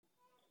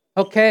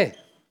Okay.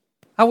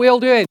 How are we all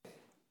doing?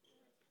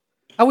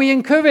 Are we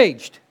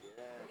encouraged?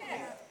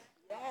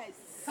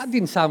 That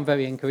didn't sound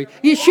very encouraging.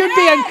 You should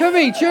be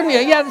encouraged, shouldn't you?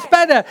 Yeah, that's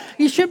better.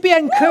 You should be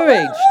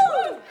encouraged.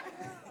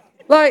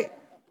 Like,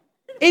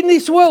 in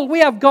this world, we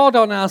have God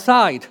on our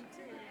side.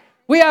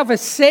 We have a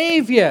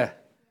Saviour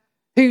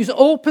who's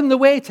opened the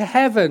way to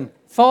heaven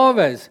for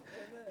us,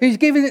 who's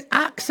given us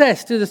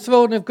access to the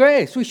throne of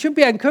grace. We should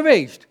be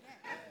encouraged.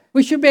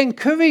 We should be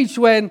encouraged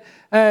when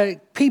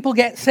people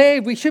get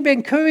saved. We should be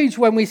encouraged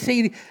when we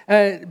see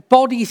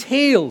bodies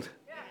healed.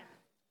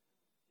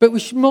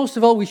 But most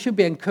of all, we should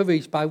be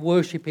encouraged by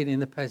worshipping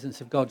in the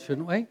presence of God,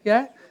 shouldn't we?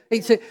 Yeah?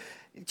 It's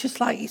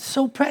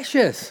so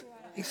precious.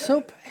 It's so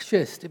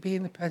precious to be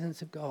in the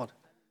presence of God.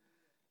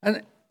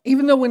 And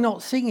even though we're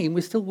not singing,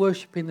 we're still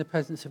worshipping the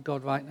presence of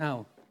God right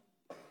now.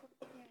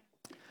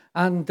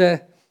 And,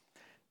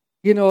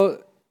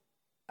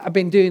 I've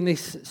been doing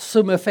this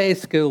summer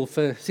faith school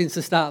since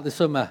the start of the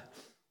summer.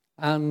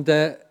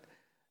 And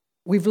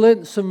we've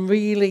learnt some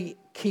really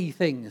key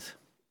things.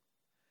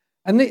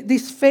 And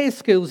this faith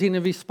school is in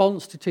a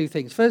response to two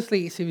things.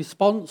 Firstly, it's a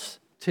response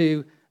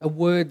to a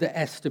word that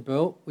Esther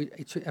brought.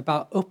 It's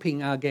about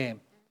upping our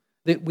game.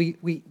 That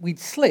we'd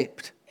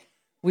slipped.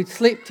 We'd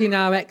slipped in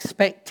our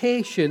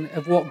expectation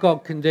of what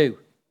God can do.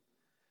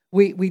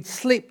 We'd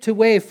slipped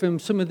away from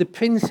some of the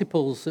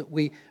principles that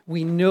we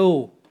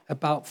know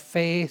about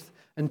faith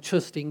and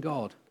trusting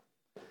God.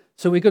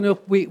 So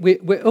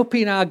we're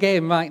upping our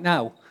game right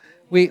now.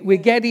 We're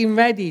getting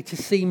ready to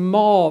see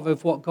more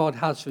of what God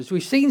has for us.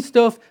 We've seen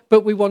stuff,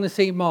 but we want to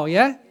see more,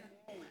 yeah?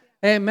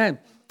 Amen.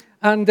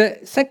 And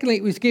secondly,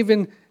 it was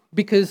given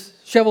because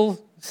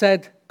Cheryl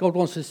said God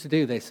wants us to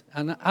do this.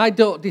 And I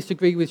don't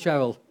disagree with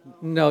Cheryl.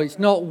 No, it's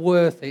not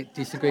worth it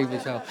disagreeing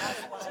with Cheryl.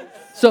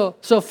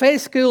 So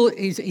faith school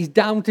is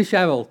down to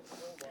Cheryl.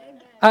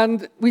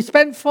 And we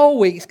spent 4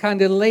 weeks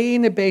kind of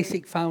laying a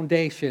basic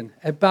foundation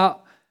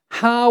about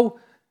how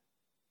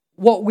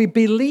what we're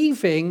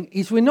believing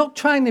is we're not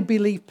trying to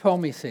believe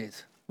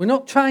promises. We're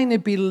not trying to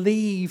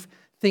believe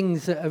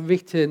things that are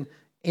written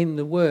in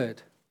the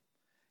Word.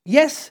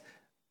 Yes,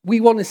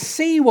 we want to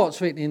see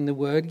what's written in the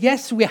Word.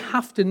 Yes, we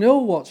have to know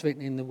what's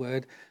written in the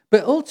Word.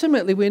 But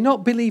ultimately, we're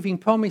not believing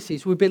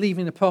promises. We're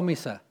believing a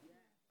promiser.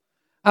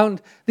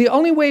 And the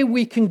only way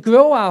we can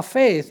grow our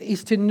faith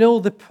is to know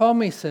the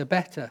promiser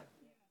better.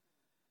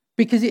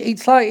 Because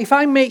it's like if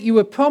I make you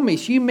a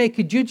promise, you make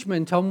a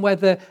judgment on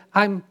whether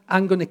I'm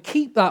going to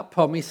keep that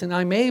promise and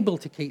I'm able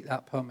to keep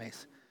that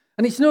promise.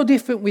 And it's no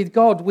different with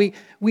God. We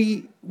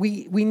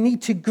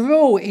need to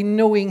grow in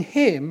knowing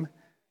Him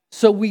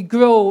so we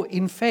grow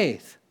in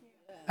faith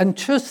and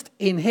trust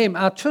in Him.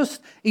 Our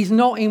trust is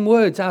not in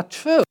words. Our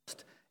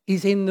trust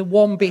is in the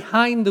one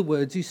behind the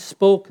words who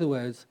spoke the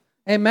words.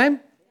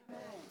 Amen?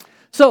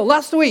 So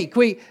last week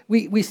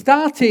we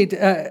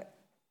started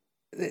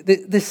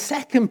the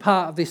second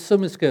part of this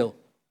summer school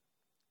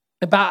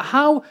about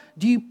how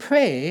do you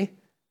pray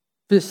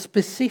for a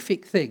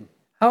specific thing?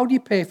 How do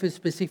you pray for a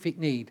specific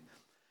need?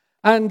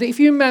 And if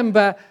you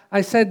remember,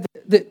 I said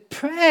that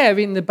prayer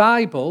in the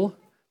Bible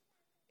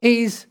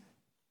is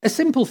a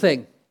simple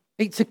thing.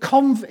 It's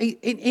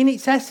in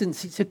its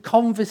essence, it's a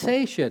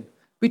conversation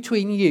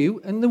between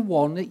you and the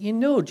one that you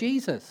know,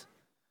 Jesus.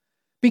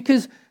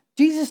 Because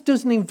Jesus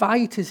doesn't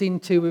invite us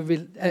into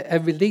a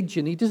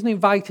religion. He doesn't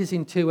invite us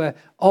into an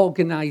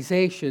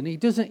organization. He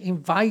doesn't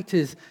invite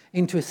us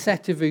into a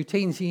set of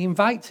routines. He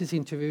invites us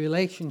into a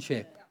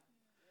relationship.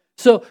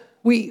 So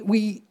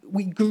we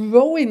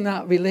grow in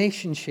that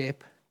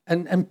relationship,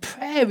 and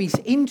prayer is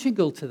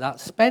integral to that,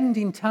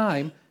 spending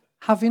time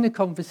having a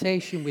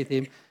conversation with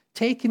Him,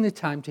 taking the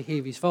time to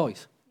hear His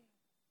voice.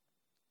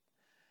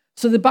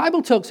 So the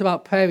Bible talks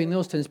about prayer in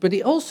those terms, but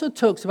it also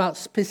talks about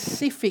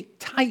specific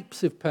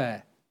types of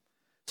prayer.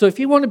 So if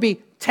you want to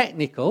be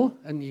technical,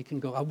 and you can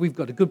go, oh, we've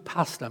got a good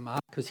pastor,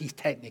 Mark, because he's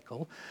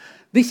technical.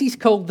 This is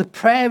called the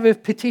prayer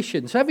of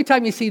petition. So every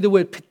time you see the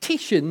word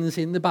petitions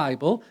in the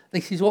Bible,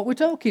 this is what we're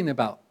talking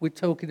about. We're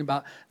talking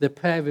about the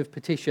prayer of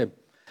petition.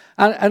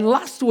 And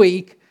last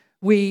week,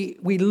 we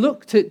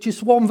looked at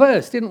just one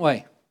verse, didn't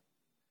we?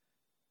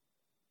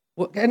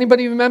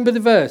 Anybody remember the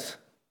verse?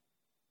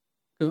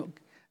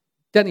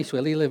 Dennis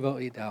will, he'll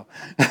wrote it down.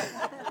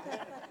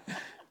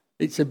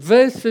 It's a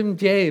verse from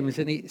James,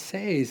 and it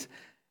says,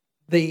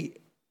 the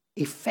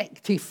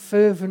effective,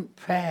 fervent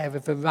prayer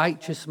of a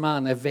righteous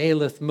man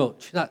availeth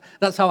much.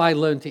 That's how I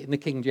learned it in the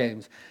King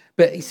James.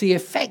 But it's the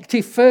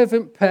effective,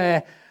 fervent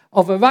prayer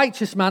of a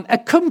righteous man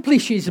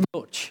accomplishes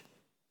much.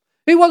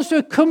 Who wants to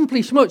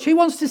accomplish much? Who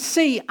wants to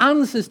see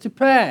answers to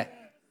prayer?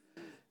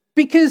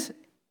 Because,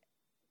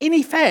 in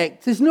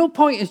effect, there's no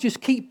point as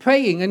just keep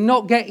praying and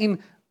not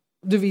getting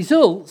the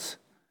results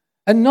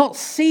and not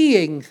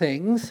seeing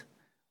things,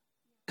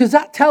 because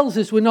that tells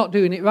us we're not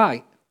doing it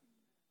right.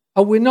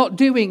 Or we're not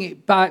doing it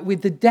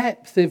with the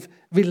depth of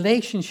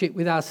relationship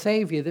with our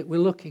Saviour that we're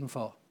looking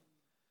for.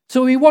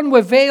 So we want to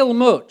avail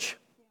much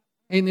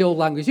in the old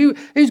language.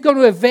 Who's going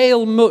to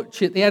avail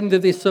much at the end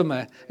of this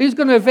summer? Who's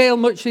going to avail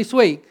much this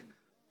week?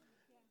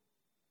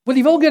 Well,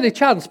 you've all got a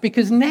chance,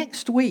 because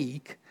next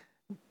week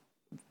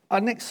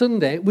next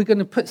Sunday, we're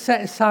going to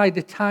set aside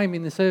a time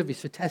in the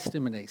service for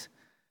testimonies.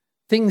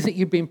 Things that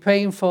you've been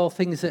praying for,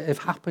 things that have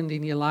happened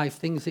in your life,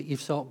 things that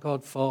you've sought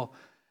God for,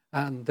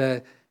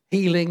 and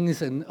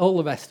healings and all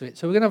the rest of it.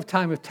 So we're going to have a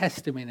time of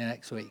testimony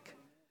next week.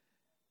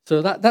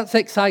 So that's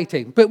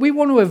exciting. But we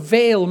want to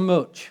avail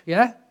much,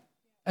 yeah?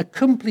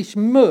 Accomplish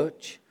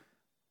much,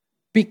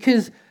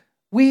 because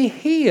we're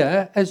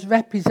here as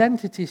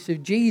representatives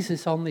of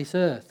Jesus on this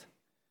earth.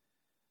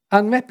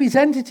 And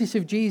representatives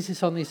of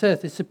Jesus on this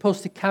earth are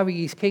supposed to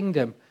carry his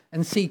kingdom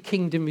and see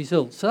kingdom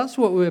results. So that's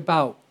what we're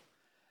about.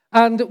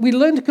 And we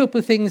learned a couple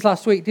of things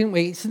last week, didn't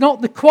we? It's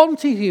not the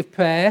quantity of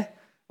prayer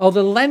or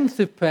the length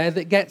of prayer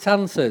that gets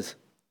answers.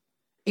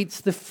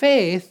 It's the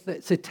faith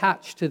that's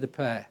attached to the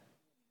prayer.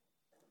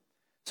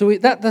 So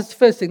that's the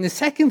first thing. The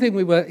second thing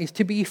we learned is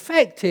to be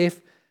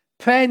effective,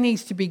 prayer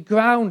needs to be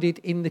grounded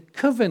in the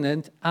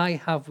covenant I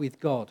have with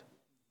God.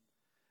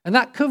 And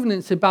that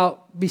covenant's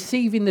about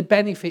receiving the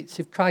benefits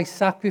of Christ's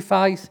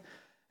sacrifice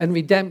and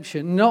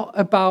redemption, not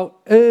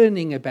about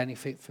earning a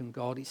benefit from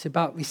God. It's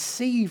about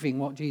receiving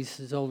what Jesus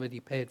has already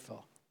paid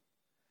for.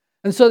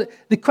 And so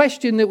the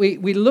question that we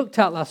looked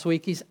at last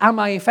week is, am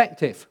I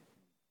effective?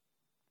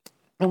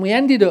 And we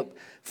ended up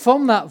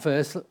from that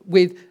verse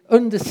with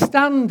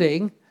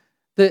understanding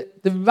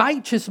that the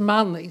righteous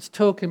man that he's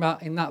talking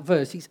about in that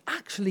verse is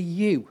actually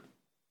you.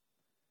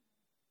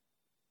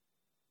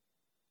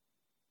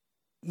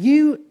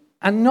 You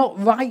are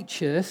not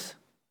righteous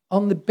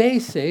on the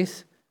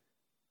basis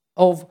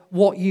of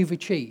what you've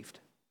achieved.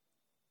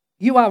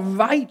 You are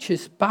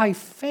righteous by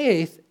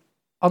faith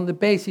on the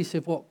basis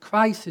of what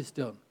Christ has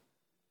done.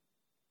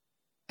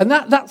 And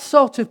that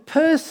sort of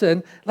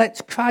person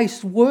lets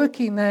Christ work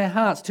in their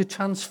hearts to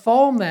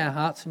transform their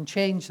hearts and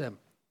change them.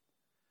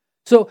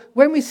 So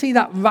when we see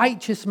that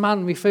righteous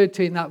man referred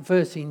to in that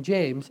verse in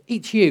James,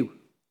 it's you.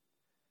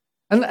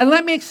 And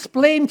let me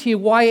explain to you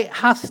why it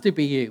has to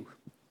be you.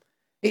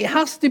 It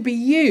has to be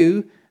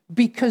you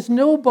because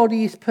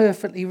nobody is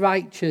perfectly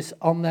righteous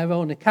on their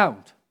own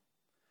account.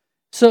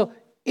 So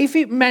if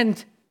it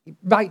meant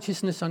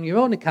righteousness on your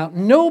own account,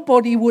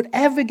 nobody would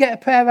ever get a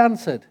prayer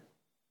answered.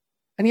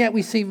 And yet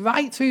we see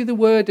right through the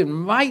word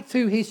and right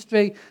through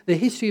history, the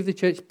history of the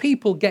church,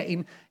 people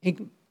getting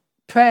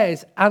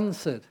prayers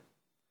answered.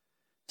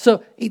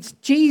 So it's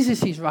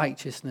Jesus'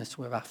 righteousness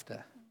we're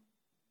after.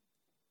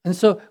 And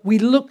so we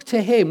look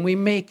to him, we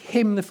make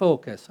him the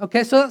focus.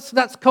 Okay, so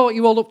that's caught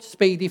you all up to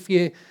speed if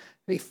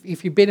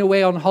you've been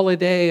away on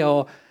holiday,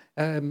 or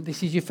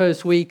this is your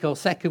first week or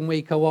second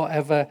week or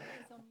whatever,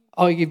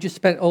 or you've just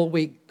spent all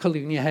week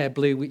colouring your hair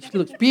blue, which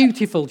looks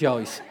beautiful,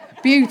 Joyce.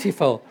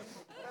 Beautiful.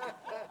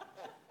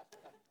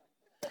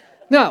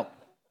 Now,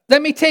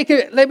 let me take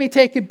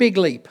a big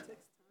leap.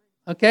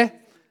 Okay?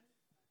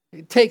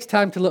 It takes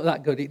time to look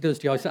that good. It does,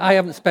 Joyce. I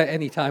haven't spent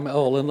any time at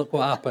all, and look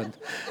what happened.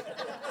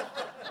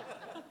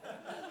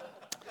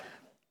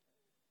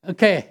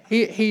 Okay,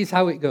 here's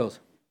how it goes.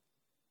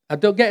 I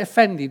don't get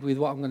offended with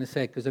what I'm going to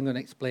say, because I'm going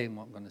to explain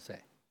what I'm going to say.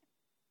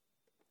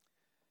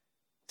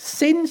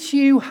 Since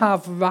you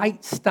have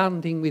right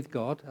standing with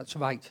God, that's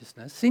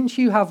righteousness, since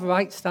you have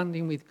right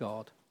standing with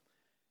God,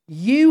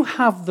 you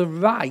have the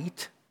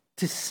right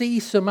to see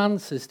some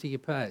answers to your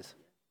prayers.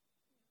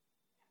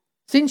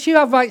 Since you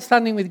have right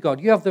standing with God,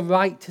 you have the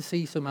right to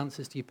see some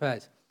answers to your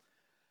prayers.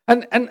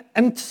 And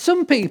to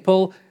some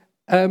people,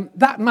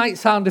 that might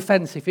sound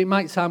offensive. It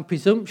might sound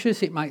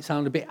presumptuous. It might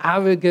sound a bit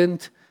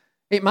arrogant.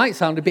 It might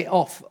sound a bit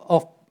off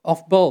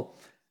ball.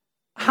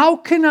 How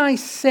can I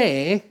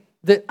say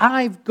that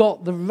I've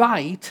got the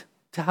right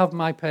to have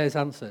my prayers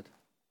answered?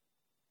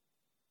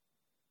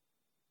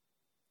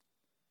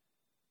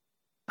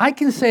 I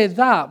can say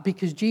that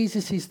because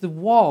Jesus is the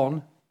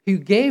one who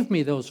gave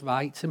me those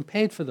rights and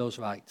paid for those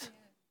rights.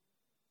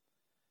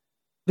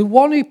 The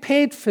one who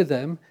paid for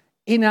them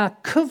in our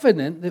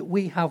covenant that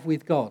we have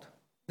with God.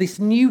 This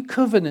new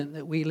covenant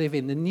that we live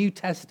in, the New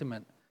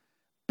Testament,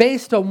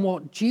 based on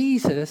what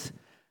Jesus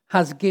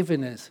has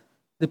given us,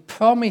 the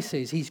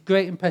promises, his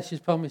great and precious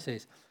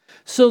promises.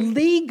 So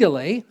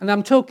legally, and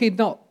I'm talking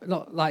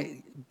not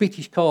like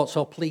British courts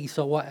or police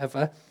or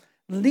whatever,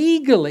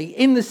 legally,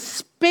 in the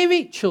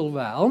spiritual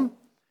realm,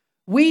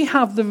 we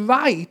have the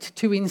right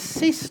to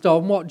insist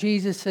on what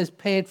Jesus has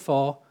paid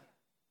for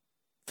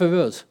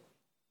us.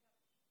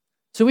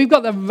 So we've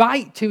got the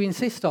right to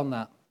insist on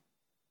that.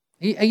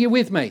 Are you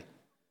with me?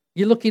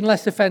 You're looking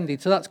less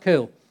offended, so that's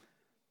cool.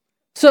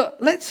 So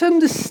let's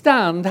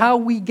understand how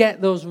we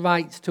get those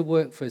rights to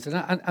work for us.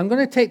 And I'm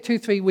going to take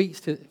 2-3 weeks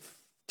to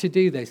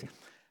do this.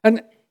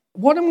 And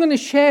what I'm going to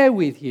share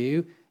with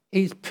you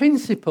is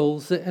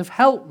principles that have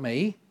helped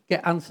me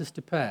get answers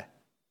to prayer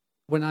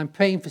when I'm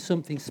praying for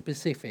something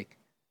specific.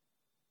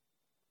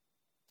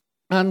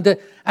 And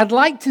I'd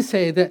like to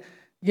say that,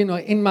 you know,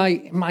 in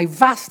my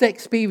vast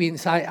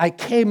experience, I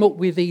came up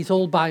with these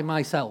all by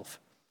myself.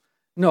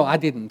 No, I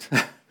didn't.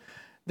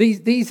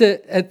 These are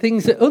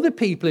things that other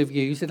people have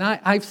used, and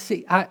I've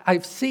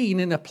seen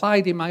and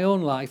applied in my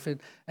own life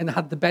and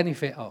had the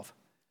benefit of.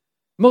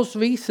 Most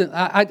recent,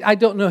 I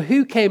don't know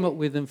who came up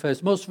with them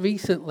first. Most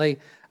recently,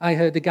 I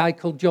heard a guy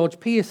called George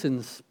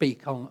Pearson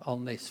speak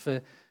on this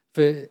for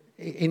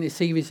in a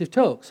series of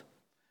talks.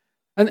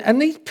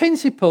 And these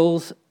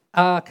principles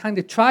are kind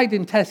of tried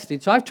and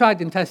tested. So I've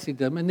tried and tested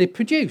them, and they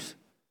produce.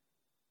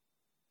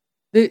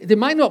 They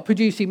might not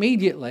produce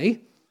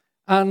immediately.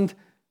 And,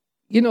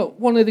 you know,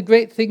 one of the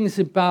great things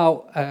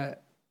about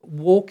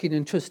walking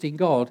and trusting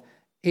God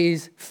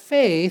is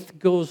faith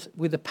goes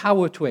with a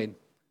power twin.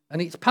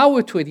 And its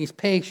power twin is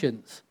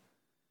patience.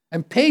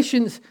 And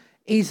patience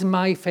is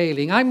my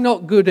failing. I'm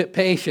not good at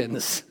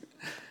patience.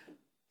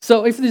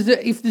 So if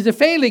there's a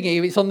failing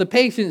here, it's on the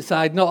patience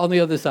side, not on the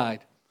other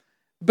side.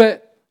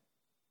 But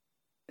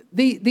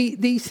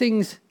these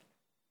things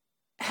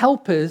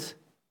help us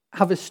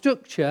have a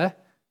structure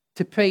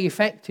to pray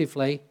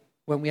effectively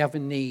when we have a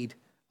need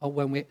or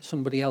when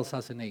somebody else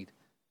has a need.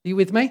 Are you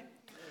with me?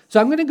 So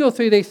I'm going to go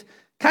through this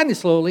kind of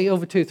slowly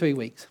over 2-3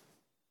 weeks.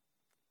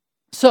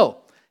 So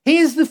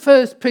here's the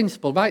first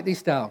principle. Write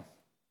this down.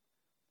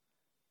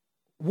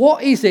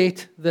 What is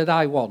it that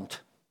I want?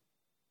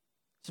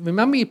 So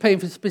remember, you're praying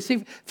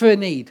for a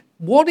need.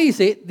 What is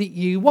it that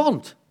you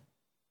want?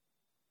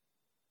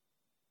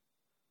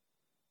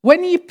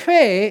 When you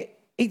pray,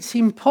 it's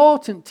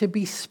important to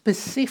be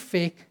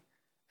specific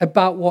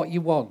about what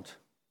you want.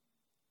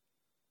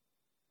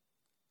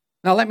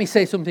 Now, let me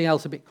say something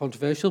else a bit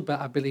controversial, but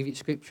I believe it's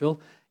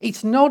scriptural.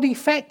 It's not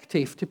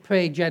effective to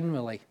pray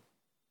generally.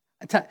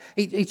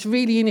 It's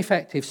really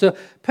ineffective. So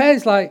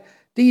prayers like,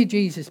 dear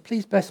Jesus,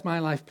 please bless my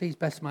life, please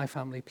bless my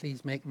family,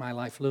 please make my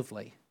life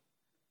lovely.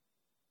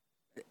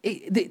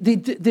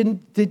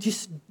 They're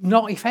just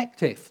not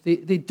effective.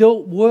 They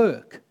don't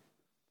work.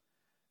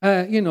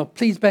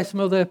 Please bless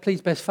mother,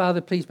 please bless father,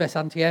 please bless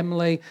Auntie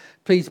Emily,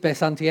 please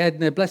bless Auntie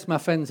Edna, bless my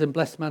friends and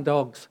bless my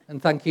dogs. And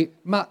thank you.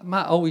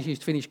 Matt always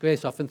used to finish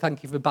grace off, and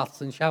thank you for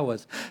baths and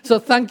showers. So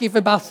thank you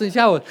for baths and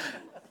showers.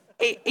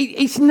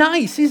 It's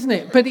nice, isn't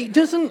it? But it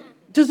doesn't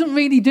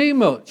really do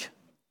much.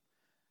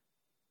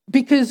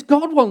 Because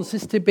God wants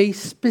us to be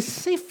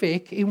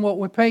specific in what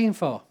we're praying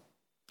for.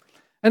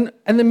 And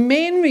the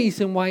main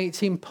reason why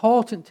it's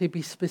important to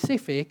be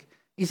specific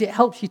is it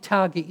helps you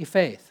target your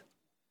faith.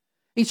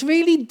 It's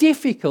really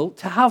difficult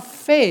to have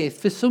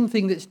faith for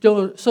something that's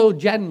so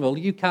general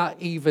you can't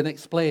even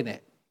explain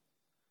it.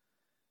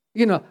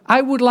 You know,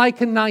 I would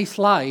like a nice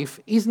life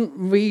isn't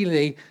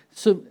really,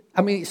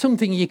 it's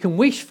something you can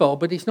wish for,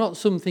 but it's not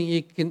something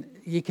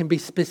you can be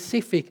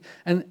specific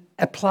and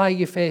apply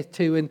your faith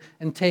to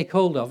and take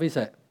hold of, is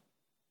it?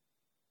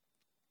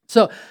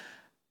 So,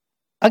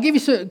 I'll give you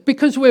some,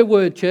 because we're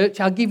Word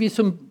Church, I'll give you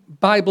some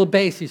Bible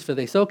basis for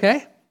this,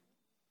 okay?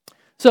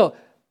 So,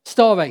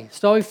 story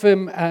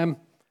from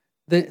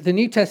the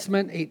New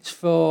Testament. It's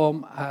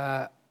from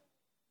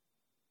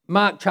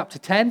Mark chapter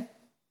 10.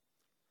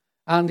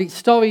 And it's a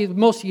story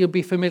most of you will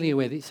be familiar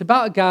with. It's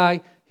about a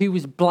guy who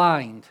was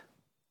blind.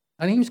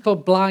 And he was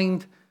called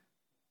blind.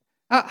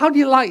 How do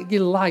you like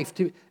your life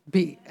to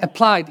be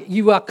applied?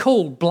 You are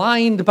called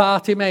blind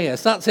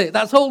Bartimaeus. That's it.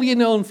 That's all you're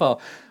known for.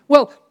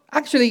 Well,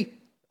 actually,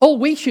 all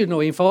we should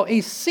know him for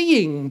is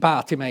seeing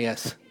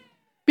Bartimaeus,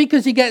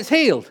 because he gets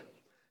healed.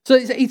 So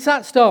it's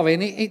that story,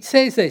 and it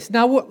says this.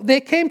 Now, they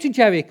came to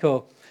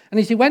Jericho, and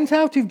as he went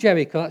out of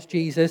Jericho, that's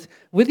Jesus,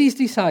 with his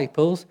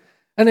disciples,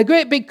 and a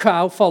great big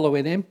crowd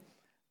following him,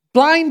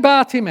 blind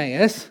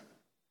Bartimaeus,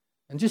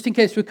 and just in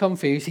case we're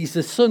confused, he's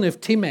the son of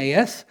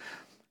Timaeus,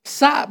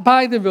 sat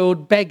by the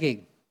road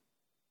begging.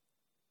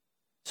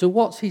 So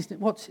what's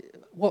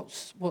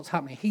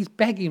happening? He's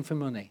begging for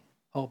money,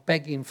 or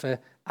begging for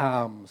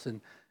alms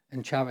and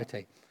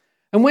charity.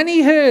 And when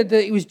he heard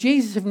that it was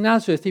Jesus of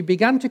Nazareth, he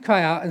began to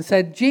cry out and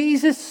said,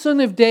 Jesus, son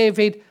of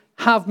David,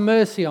 have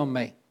mercy on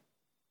me.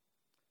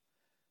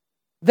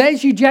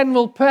 There's your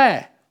general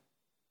prayer.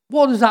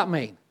 What does that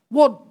mean?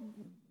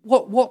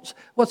 What's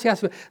he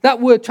asking for?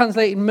 That word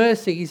translated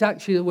mercy is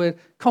actually the word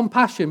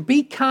compassion.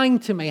 Be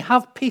kind to me.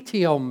 Have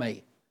pity on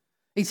me.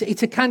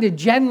 It's a kind of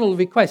general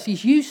request.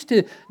 He's used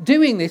to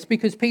doing this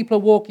because people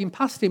are walking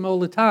past him all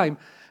the time.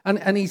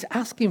 And he's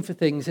asking for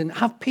things and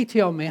have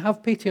pity on me,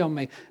 have pity on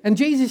me. And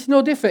Jesus is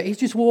no different. He's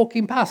just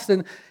walking past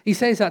and he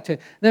says that to him.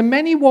 Then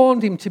many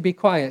warned him to be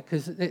quiet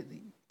because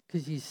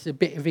he's a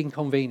bit of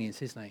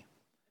inconvenience, isn't he?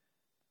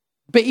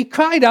 But he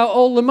cried out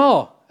all the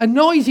more, a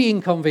noisy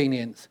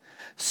inconvenience.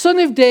 Son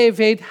of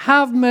David,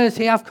 have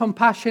mercy, have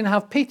compassion,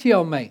 have pity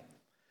on me.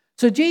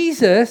 So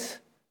Jesus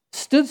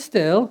stood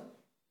still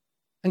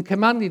and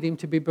commanded him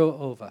to be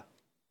brought over.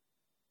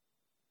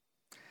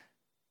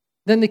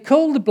 Then they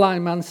called the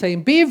blind man,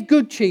 saying, be of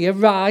good cheer,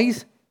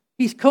 rise,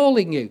 he's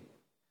calling you.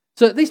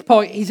 So at this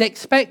point, he's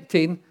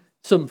expecting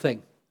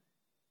something.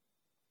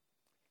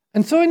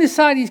 And throwing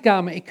aside his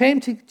garment, he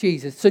came to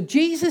Jesus. So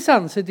Jesus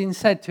answered and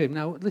said to him,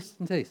 now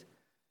listen to this.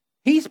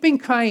 He's been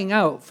crying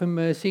out for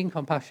mercy and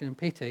compassion and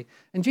pity.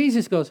 And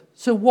Jesus goes,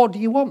 so what do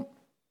you want?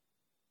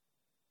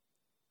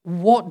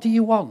 What do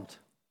you want?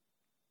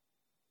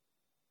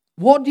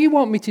 What do you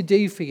want me to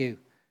do for you?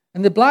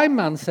 And the blind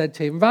man said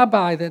to him,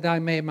 Rabbi, that I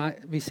may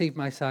receive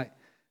my sight.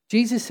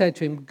 Jesus said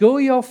to him, "Go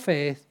your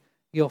faith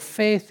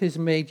has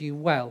made you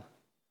well."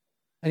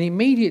 And he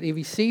immediately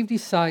received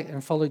his sight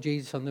and followed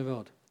Jesus on the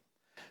road.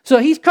 So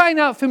he's crying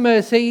out for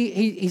mercy.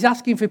 He's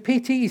asking for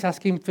pity. He's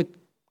asking for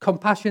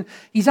compassion.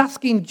 He's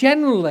asking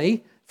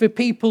generally for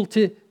people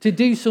to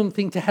do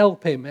something to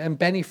help him and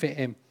benefit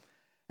him.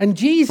 And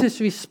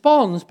Jesus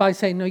responds by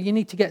saying, no, you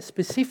need to get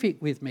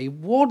specific with me.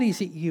 What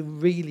is it you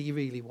really,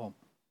 really want?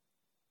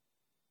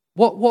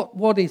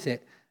 What is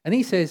it? And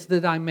he says,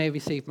 that I may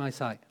receive my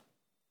sight.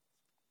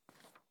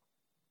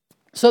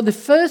 So the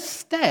first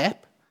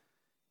step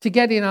to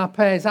getting our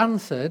prayers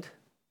answered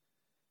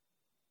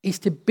is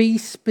to be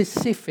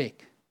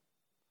specific.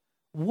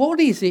 What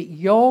is it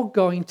you're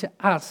going to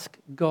ask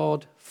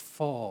God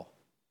for?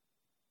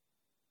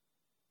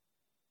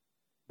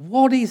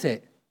 What is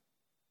it?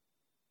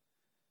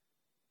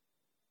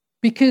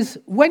 Because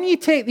when you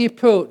take the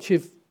approach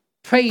of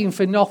praying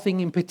for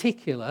nothing in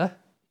particular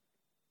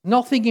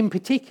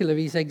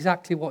is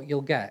exactly what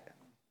you'll get.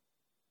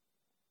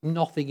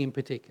 Nothing in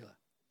particular.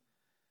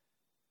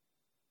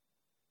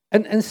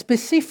 And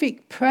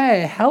specific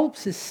prayer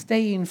helps us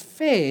stay in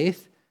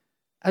faith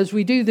as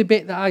we do the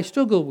bit that I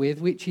struggle with,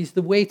 which is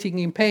the waiting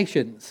in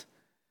patience.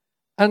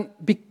 And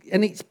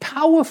it's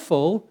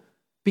powerful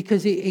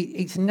because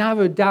it's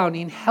narrowed down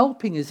in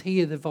helping us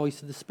hear the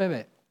voice of the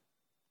Spirit.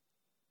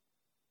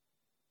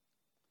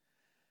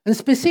 And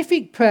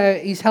specific prayer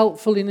is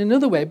helpful in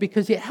another way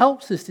because it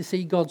helps us to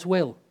see God's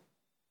will.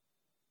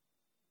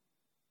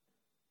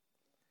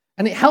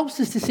 And it helps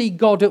us to see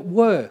God at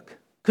work.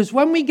 Because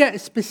when we get a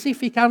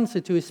specific answer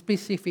to a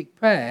specific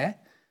prayer,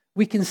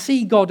 we can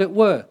see God at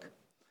work.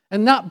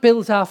 And that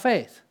builds our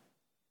faith.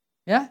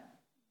 Yeah?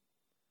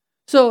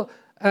 So,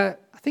 I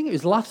think it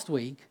was last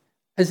week,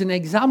 as an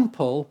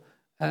example,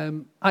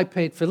 I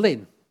prayed for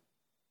Lynn.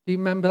 Do you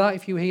remember that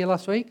if you were here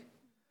last week?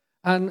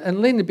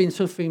 And Lynn had been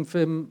suffering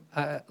from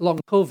long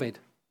COVID.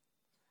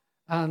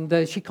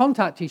 And she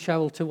contacted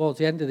Cheryl towards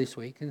the end of this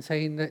week and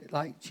saying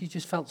that she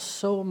just felt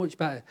so much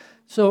better,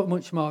 so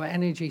much more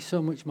energy,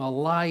 so much more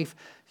life.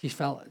 She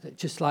felt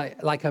just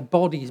like her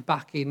body's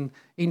back in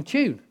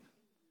tune.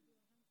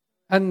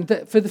 And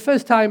for the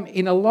first time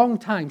in a long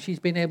time, she's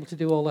been able to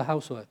do all her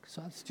housework.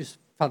 So that's just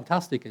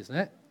fantastic, isn't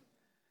it?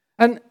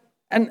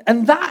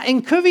 And that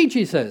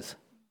encourages us.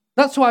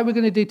 That's why we're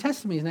going to do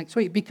testimonies next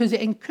week, because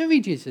it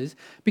encourages us,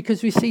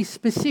 because we see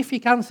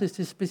specific answers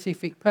to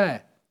specific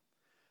prayer.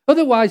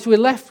 Otherwise, we're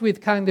left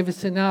with kind of a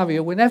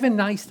scenario, whenever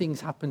nice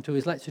things happen to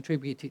us, let's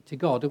attribute it to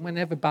God. And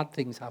whenever bad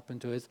things happen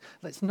to us,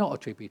 let's not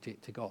attribute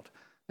it to God.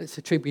 Let's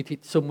attribute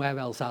it somewhere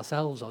else,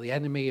 ourselves, or the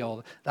enemy,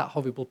 or that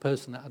horrible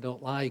person that I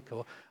don't like,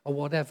 or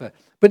whatever.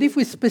 But if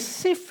we're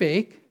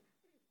specific,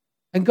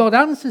 and God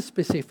answers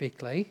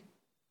specifically,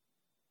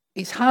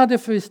 it's harder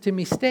for us to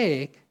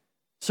mistake,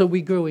 so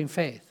we grow in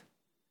faith.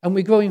 And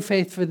we grow in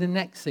faith for the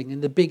next thing,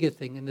 and the bigger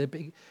thing, and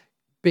the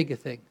bigger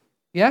thing.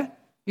 Yeah?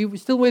 You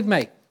still with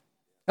me?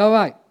 All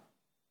right.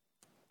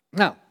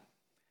 Now,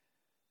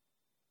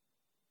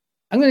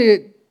 I'm going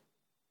to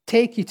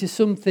take you to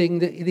something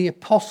that the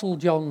Apostle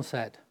John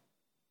said.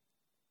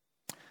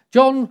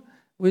 John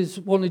was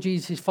one of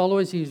Jesus'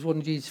 followers. He was one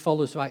of Jesus'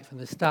 followers right from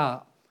the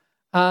start.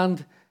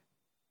 And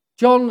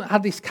John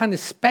had this kind of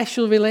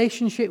special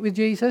relationship with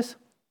Jesus.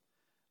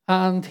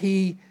 And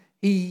he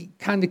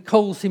kind of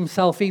calls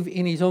himself,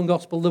 in his own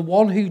gospel, the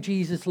one who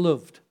Jesus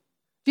loved.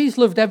 Jesus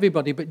loved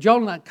everybody, but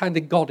John kind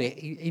of got it.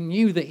 He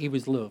knew that he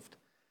was loved.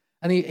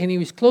 And he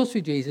was close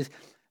with Jesus.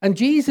 And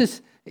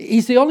Jesus,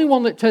 he's the only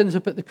one that turns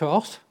up at the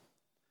cross.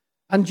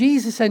 And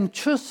Jesus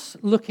entrusts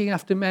looking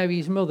after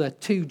Mary's mother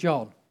to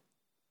John,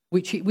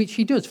 which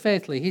he does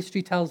faithfully.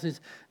 History tells us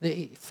that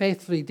he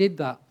faithfully did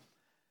that.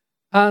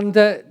 And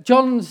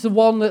John's the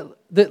one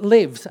that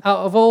lives. Out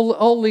of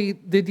all the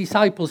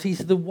disciples, he's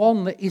the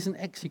one that isn't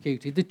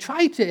executed. They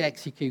tried to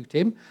execute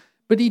him,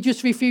 but he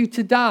just refused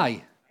to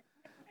die.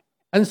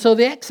 And so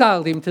they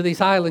exiled him to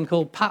this island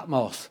called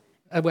Patmos,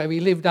 where he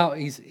lived out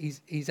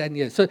his end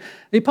years. So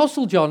the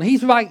Apostle John,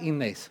 he's writing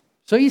this.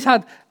 So he's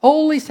had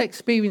all this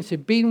experience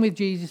of being with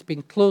Jesus,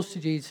 being close to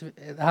Jesus,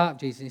 at the heart of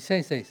Jesus. And he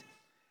says this: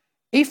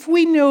 if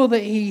we know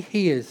that he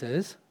hears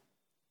us,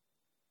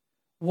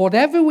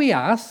 whatever we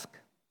ask,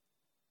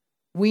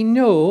 we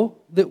know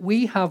that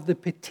we have the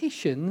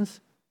petitions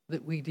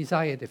that we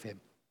desired of him.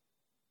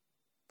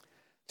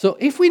 So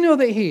if we know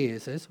that he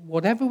hears us,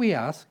 whatever we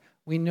ask,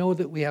 we know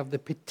that we have the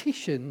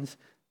petitions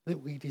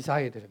that we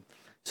desired of him.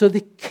 So the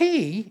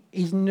key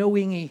is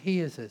knowing he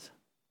hears us.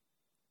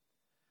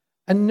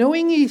 And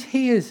knowing he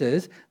hears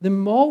us, the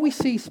more we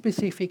see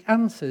specific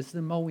answers,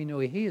 the more we know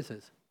he hears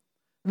us.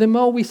 The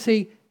more we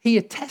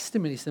hear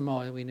testimonies, the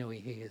more we know he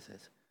hears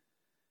us.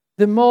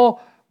 The more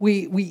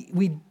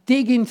we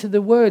dig into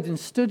the Word and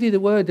study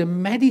the Word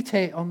and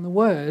meditate on the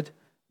Word,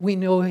 we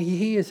know he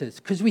hears us,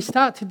 because we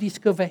start to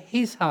discover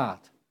his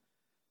heart.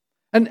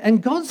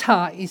 And God's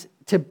heart is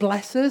to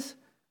bless us,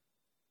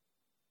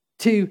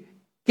 to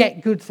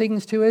get good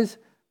things to us,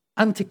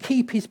 and to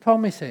keep his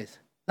promises.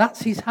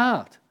 That's his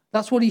heart.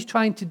 That's what he's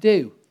trying to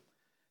do.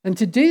 And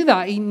to do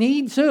that, he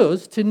needs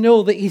us to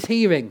know that he's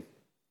hearing.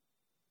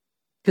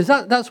 Because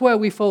that's where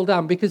we fall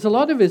down. Because a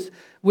lot of us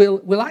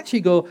will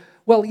actually go,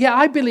 well, yeah,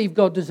 I believe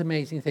God does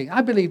amazing things.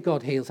 I believe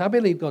God heals. I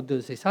believe God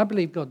does this. I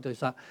believe God does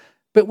that.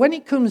 But when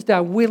it comes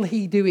down, will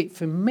he do it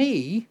for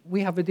me?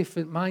 We have a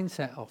different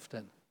mindset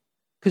often.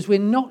 Because we're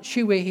not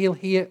sure he'll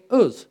hear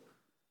us.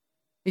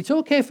 It's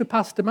okay for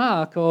Pastor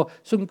Mark or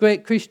some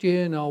great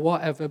Christian or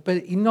whatever,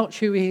 but he's not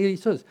sure he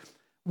hears us.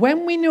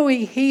 When we know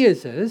he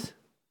hears us,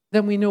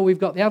 then we know we've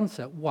got the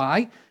answer.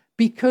 Why?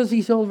 Because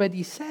he's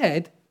already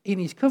said in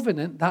his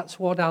covenant, that's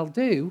what I'll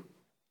do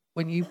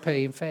when you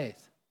pray in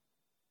faith.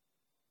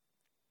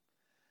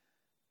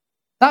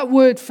 That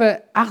word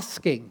for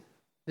asking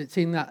that's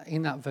in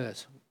that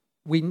verse,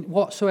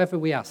 whatsoever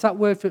we ask, that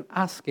word for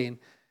asking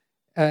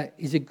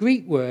is a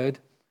Greek word,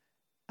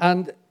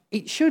 and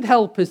it should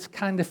help us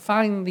kind of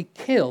finally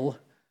kill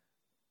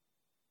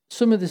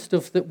some of the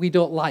stuff that we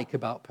don't like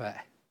about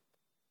prayer.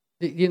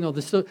 You know,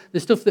 the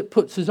stuff that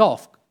puts us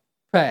off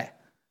prayer.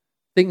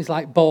 Things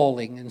like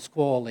bawling and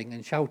squalling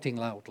and shouting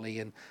loudly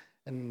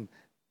and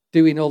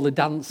doing all the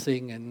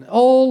dancing and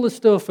all the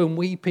stuff and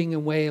weeping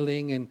and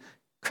wailing and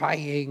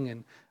crying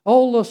and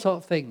all those sort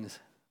of things,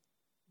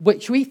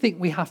 which we think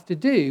we have to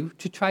do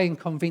to try and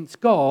convince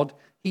God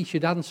he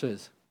should answer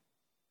us.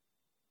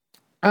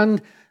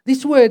 And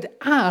this word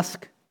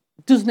ask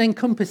doesn't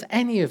encompass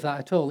any of that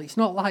at all. It's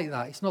not like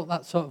that. It's not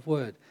that sort of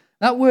word.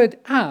 That word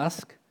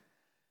ask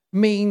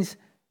means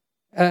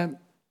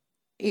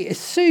it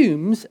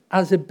assumes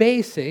as a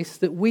basis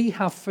that we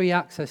have free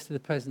access to the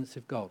presence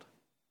of God.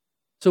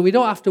 So we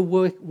don't have to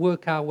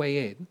work our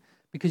way in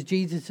because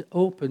Jesus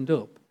opened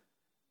up.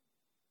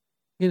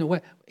 You know,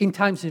 in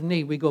times of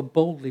need, we go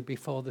boldly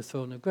before the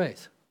throne of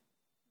grace.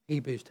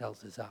 Hebrews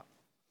tells us that.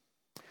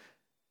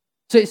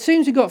 So it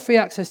assumes we've got free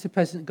access to the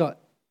presence of God.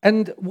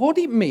 And what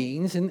it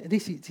means, and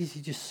this is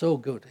just so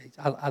good,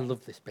 I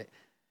love this bit.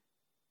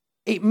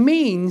 It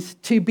means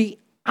to be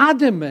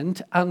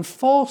adamant and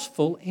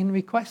forceful in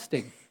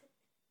requesting.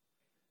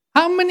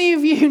 How many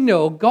of you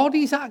know God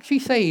is actually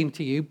saying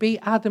to you, be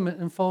adamant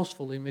and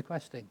forceful in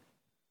requesting?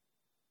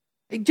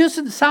 It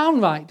doesn't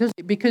sound right, does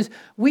it? Because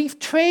we've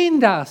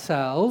trained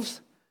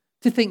ourselves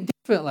to think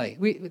differently.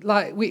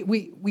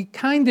 We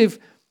kind of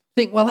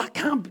think, well,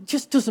 that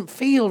just doesn't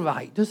feel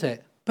right, does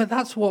it? But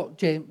that's what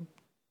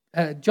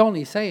John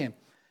is saying.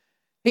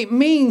 It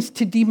means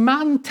to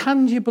demand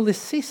tangible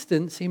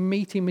assistance in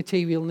meeting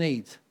material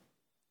needs.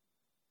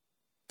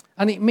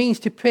 And it means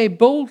to pray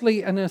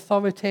boldly and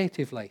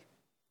authoritatively.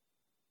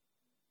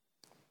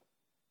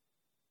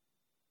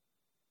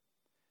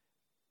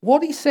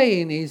 What he's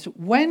saying is,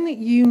 when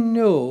you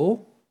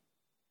know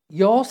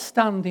you're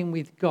standing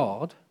with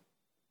God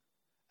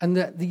and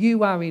that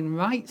you are in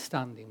right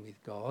standing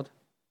with God,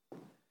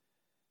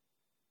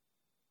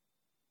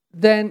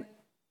 then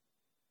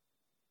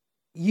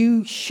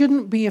you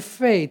shouldn't be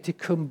afraid to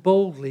come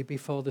boldly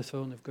before the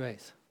throne of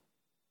grace.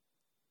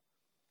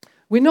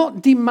 We're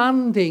not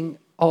demanding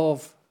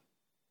of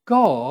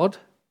God,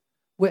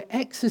 we're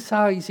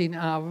exercising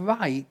our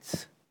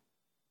rights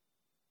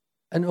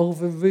and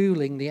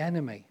overruling the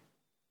enemy.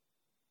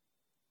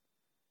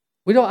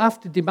 We don't have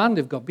to demand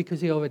of God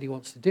because he already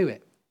wants to do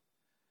it.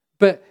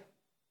 But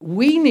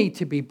we need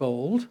to be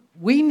bold,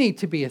 we need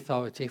to be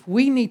authoritative,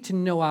 we need to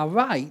know our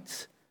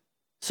rights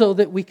so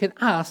that we can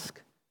ask,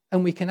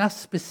 and we can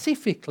ask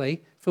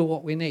specifically for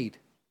what we need.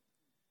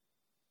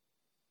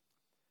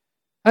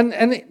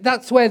 And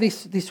that's where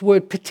this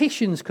word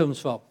petitions comes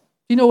from. Do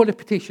you know what a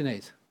petition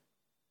is?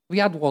 We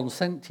had one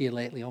sent to you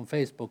lately on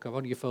Facebook or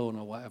on your phone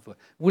or whatever.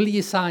 Will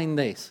you sign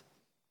this?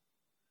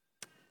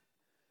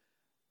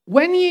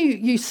 When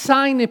you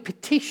sign a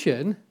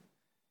petition,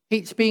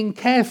 it's been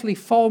carefully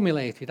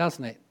formulated,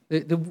 hasn't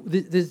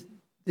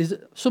it?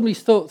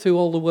 Somebody's thought through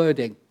all the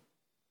wording.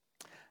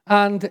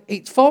 And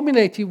it's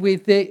formulated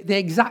with the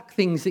exact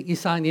things that you're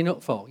signing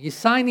up for. You're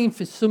signing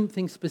for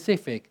something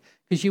specific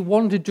because you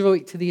want to draw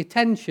it to the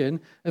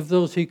attention of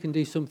those who can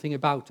do something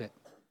about it.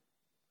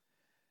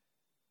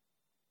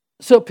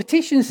 So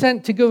petitions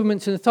sent to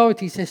governments and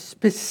authorities are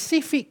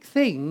specific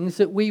things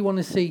that we want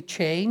to see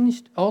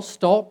changed or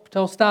stopped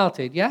or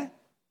started, yeah?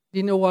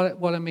 You know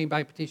what I mean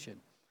by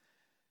petition?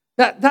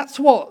 That's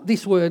what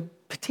this word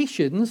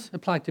petitions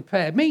applied to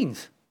prayer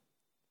means.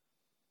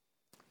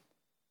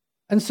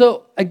 And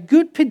so a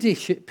good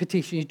petition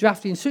is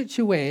drafted in such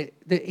a way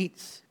that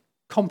it's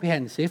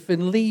comprehensive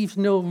and leaves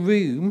no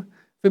room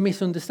for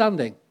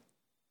misunderstanding.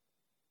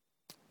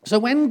 So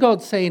when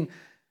God's saying,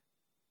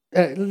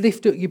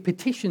 lift up your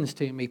petitions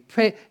to me,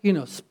 pray,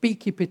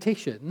 speak your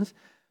petitions,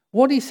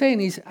 what he's saying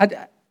is,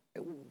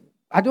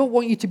 I don't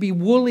want you to be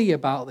woolly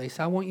about this.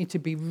 I want you to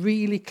be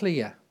really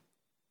clear.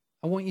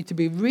 I want you to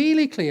be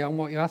really clear on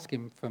what you're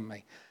asking from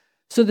me.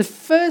 So the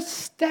first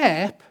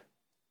step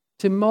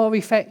to more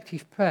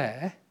effective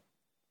prayer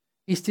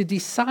is to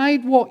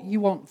decide what you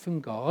want from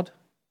God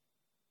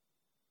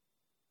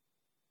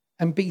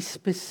and be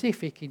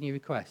specific in your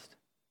request.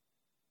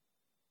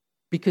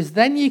 Because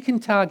then you can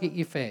target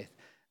your faith.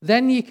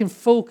 Then you can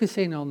focus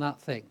in on that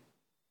thing.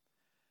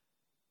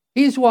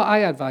 Here's what I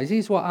advise.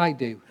 Here's what I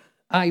do.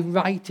 I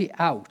write it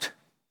out.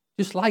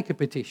 just like a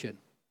petition.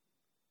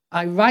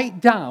 I write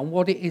down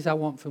what it is I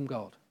want from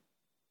God.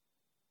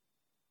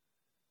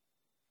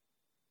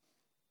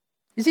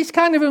 Is this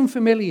kind of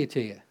unfamiliar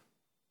to you?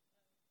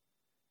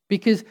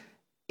 Because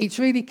it's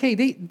really key.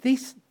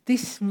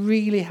 This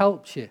really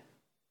helps you.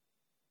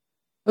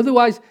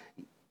 Otherwise,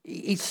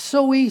 it's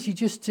so easy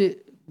just to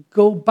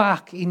go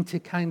back into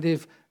kind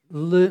of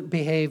learnt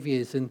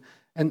behaviours and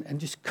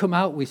just come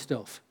out with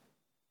stuff.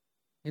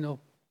 You know,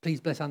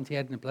 please bless Auntie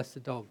Edna, bless the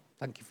dog.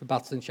 Thank you for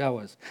baths and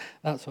showers,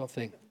 that sort of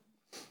thing.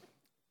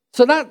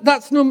 So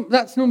that's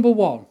number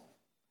one.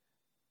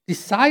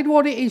 Decide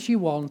what it is you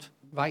want,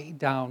 write it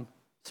down,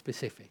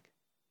 specific.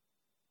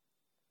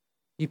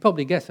 You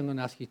probably guess I'm going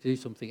to ask you to do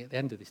something at the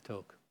end of this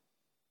talk.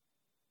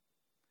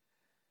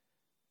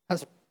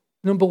 That's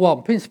number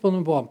one, principle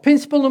number one.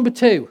 Principle number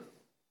two,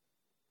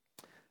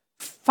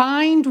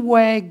 find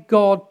where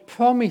God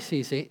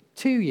promises it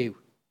to you.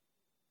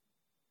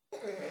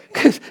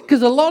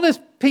 Because a lot of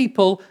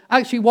people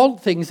actually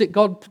want things that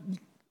God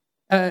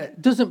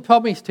doesn't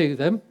promise to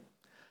them.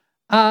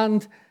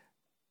 And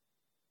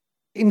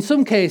in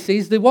some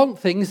cases, they want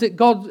things that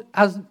God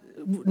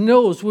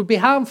knows would be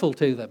harmful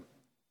to them.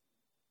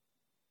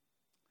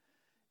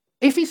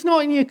 If it's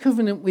not in your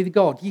covenant with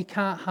God, you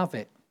can't have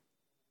it.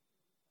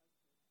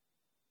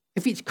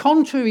 If it's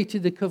contrary to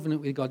the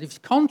covenant with God, if it's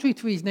contrary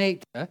to his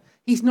nature,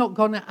 he's not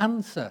going to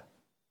answer.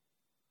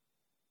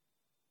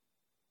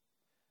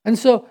 And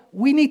so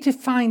we need to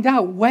find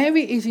out where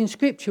it is in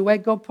Scripture where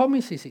God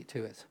promises it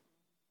to us.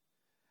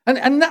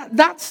 And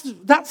that's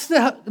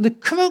the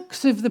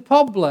crux of the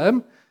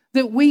problem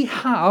that we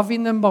have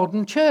in the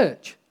modern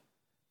church.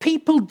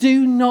 People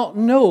do not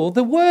know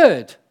the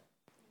word.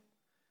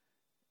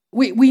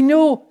 We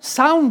know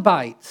sound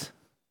bites.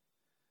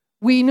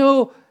 We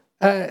know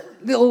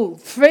little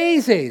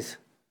phrases.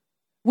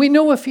 We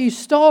know a few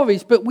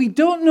stories, but we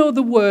don't know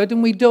the word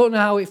and we don't know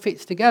how it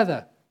fits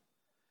together.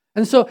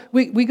 And so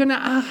we're going to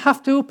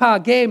have to up our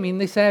game in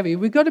this area.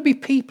 We've got to be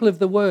people of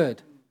the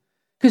word.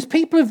 Because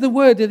people of the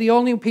word are the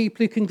only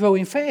people who can grow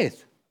in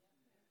faith.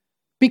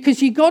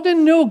 Because you've got to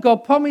know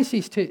God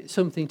promises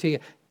something to you.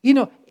 You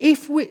know,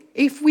 if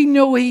we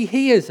know he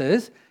hears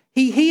us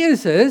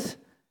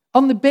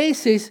on the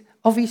basis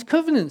of his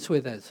covenants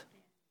with us.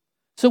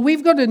 So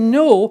we've got to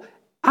know,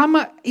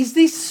 is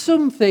this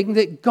something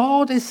that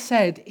God has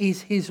said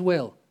is his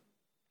will?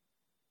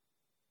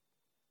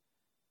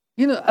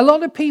 You know, a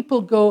lot of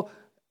people go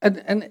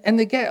and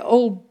they get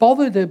all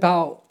bothered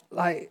about,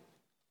 like,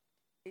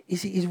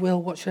 is it his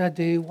will? What should I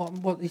do?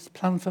 What is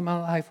planned for my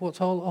life?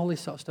 What's all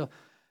this sort of stuff?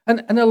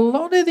 And a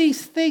lot of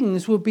these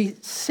things would be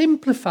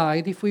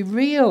simplified if we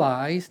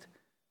realised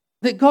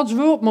that God's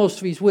wrote most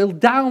of his will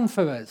down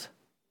for us.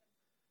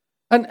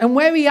 And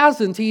where he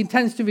hasn't, he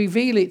intends to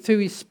reveal it through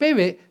his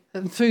Spirit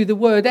and through the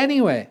word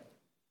anyway.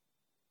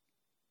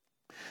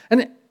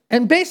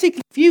 And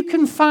basically, if you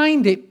can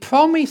find it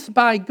promised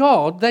by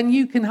God, then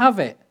you can have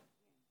it.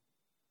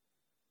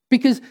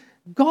 Because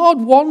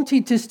God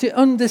wanted us to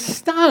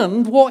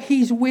understand what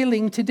he's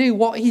willing to do,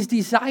 what his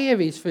desire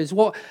is for us,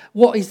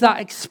 what is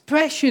that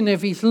expression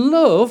of his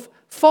love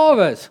for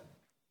us.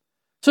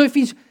 So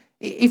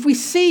if we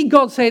see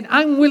God saying,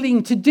 I'm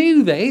willing to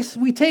do this,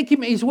 we take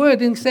him at his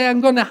word and say, I'm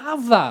going to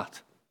have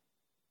that.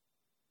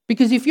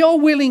 Because if you're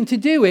willing to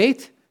do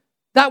it,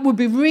 that would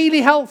be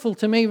really helpful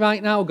to me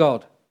right now,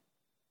 God.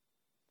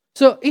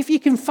 So if you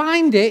can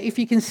find it, if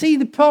you can see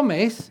the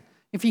promise,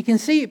 if you can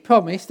see it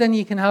promised, then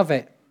you can have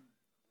it.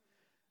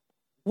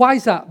 Why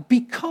is that?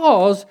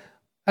 Because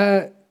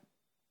 2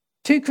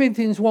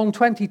 Corinthians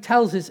 1:20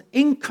 tells us,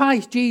 in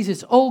Christ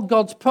Jesus, all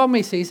God's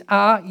promises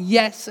are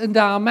yes and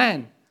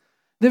amen.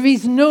 There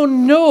is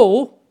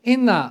no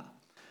in that.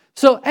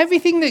 So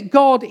everything that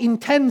God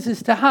intends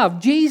us to have,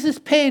 Jesus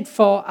paid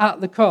for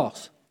at the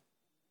cross.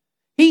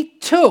 He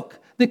took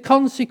the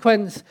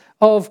consequence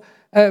of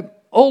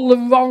all the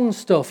wrong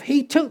stuff.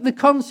 He took the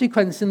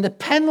consequence and the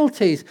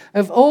penalties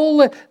of all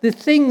the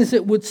things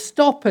that would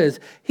stop us.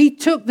 He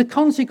took the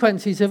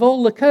consequences of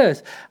all the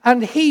curse.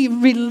 And he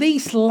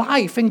released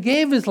life and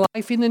gave us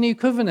life in the new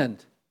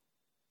covenant.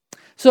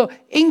 So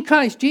in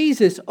Christ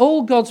Jesus,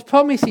 all God's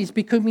promises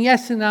become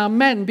yes and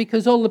amen,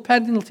 because all the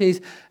penalties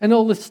and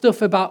all the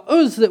stuff about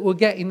us that will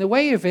get in the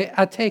way of it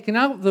are taken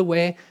out of the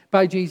way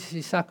by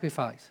Jesus'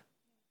 sacrifice.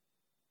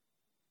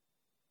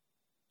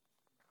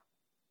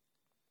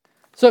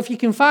 So if you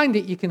can find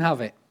it, you can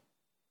have it.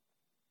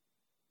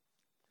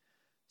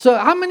 So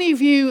how many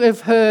of you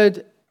have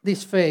heard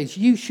this phrase,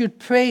 you should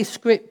pray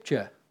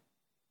Scripture?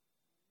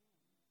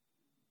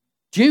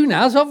 June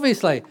has,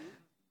 obviously.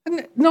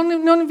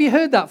 None of you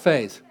heard that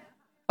phrase?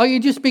 Or you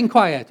just been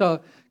quiet?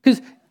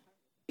 Because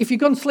if you've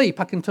gone to sleep,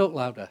 I can talk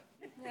louder.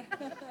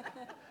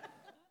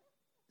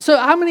 So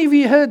how many of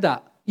you heard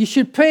that? You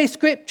should pray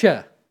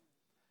Scripture.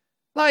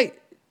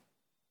 Like,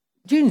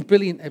 June's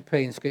brilliant at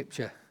praying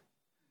Scripture.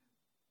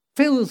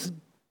 Phil's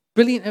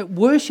brilliant at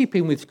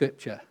worshipping with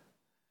Scripture.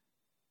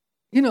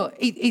 You know,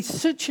 it's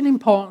such an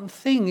important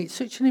thing. It's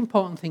such an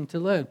important thing to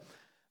learn.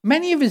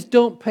 Many of us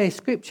don't pray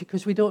Scripture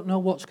because we don't know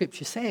what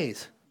Scripture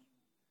says.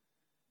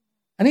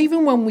 And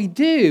even when we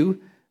do,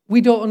 we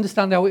don't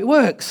understand how it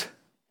works.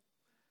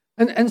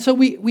 And so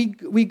we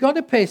got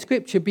to pray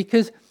Scripture,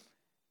 because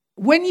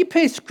when you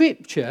pray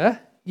Scripture,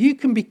 you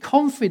can be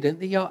confident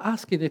that you're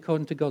asking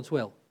according to God's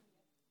will.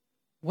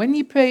 When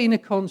you pray in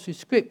accordance with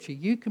Scripture,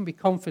 you can be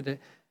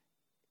confident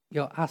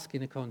you're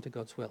asking according to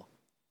God's will.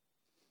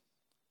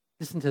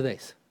 Listen to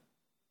this.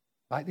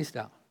 Write this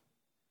down.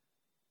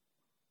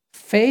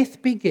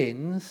 Faith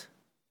begins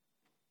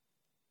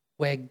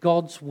where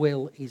God's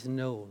will is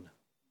known.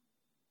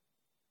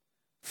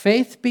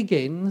 Faith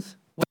begins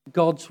where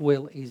God's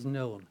will is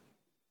known.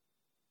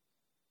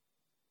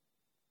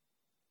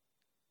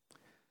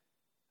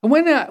 And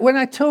when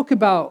I talk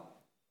about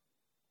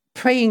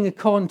praying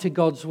according to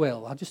God's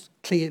will, I'll just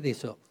clear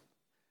this up.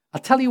 I'll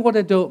tell you what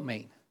I don't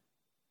mean.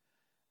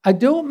 I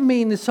don't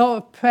mean the sort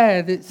of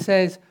prayer that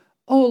says,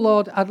 "Oh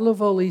Lord, I'd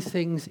love all these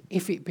things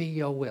if it be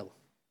your will."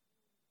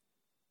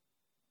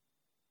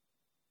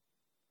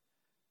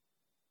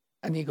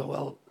 And you go,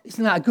 "Well,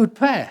 isn't that a good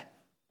prayer?"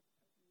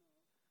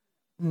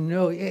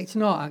 No, it's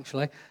not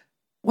actually.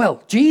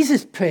 Well,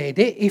 Jesus prayed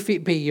it, "if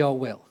it be your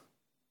will."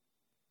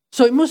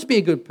 So it must be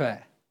a good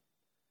prayer.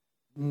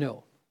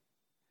 No.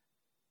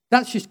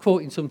 That's just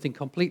quoting something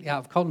completely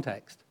out of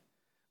context.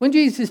 When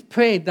Jesus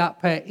prayed that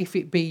prayer, "if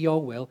it be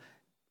your will,"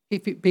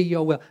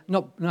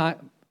 not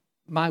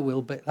my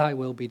will, but thy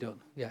will be done.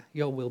 Yeah,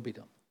 your will be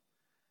done.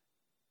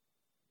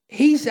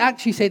 He's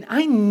actually saying,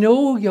 I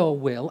know your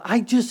will,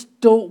 I just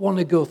don't want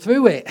to go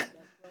through it.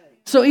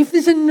 So if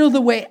there's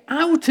another way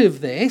out of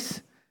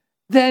this,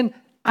 then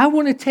I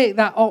want to take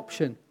that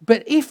option.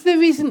 But if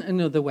there isn't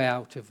another way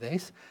out of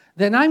this,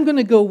 then I'm going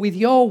to go with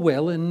your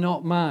will and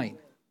not mine.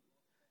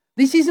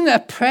 This isn't a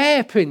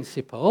prayer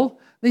principle.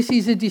 This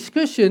is a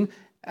discussion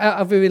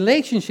of a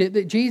relationship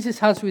that Jesus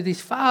has with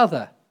his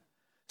Father.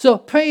 So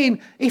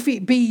praying, "if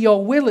it be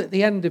your will" at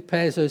the end of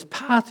prayers or as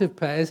part of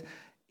prayers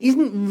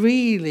isn't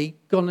really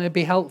going to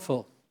be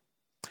helpful.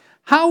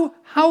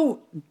 How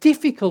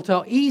difficult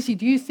or easy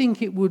do you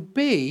think it would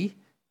be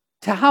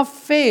to have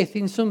faith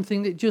in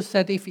something that just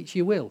said, "if it's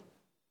your will,"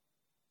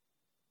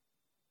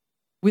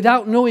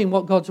 without knowing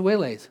what God's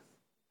will is?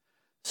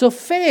 So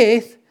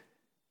faith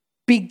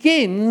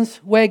begins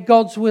where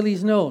God's will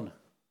is known.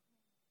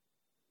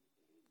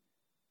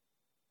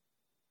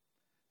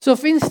 So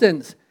for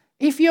instance,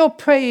 if you're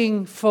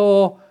praying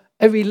for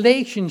a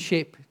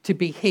relationship to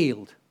be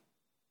healed,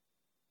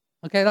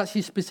 okay, that's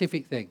your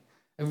specific thing,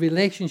 a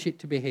relationship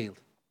to be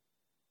healed.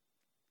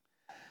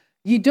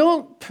 You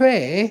don't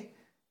pray,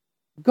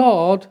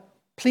 "God,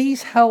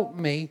 please help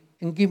me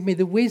and give me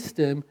the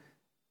wisdom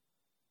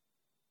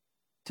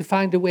to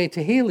find a way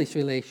to heal this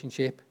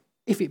relationship,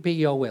 if it be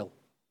your will."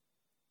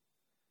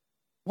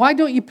 Why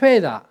don't you pray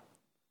that?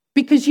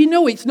 Because you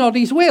know it's not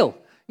his will.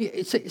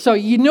 So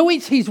you know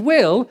it's his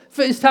will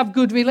for us to have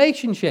good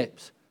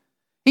relationships.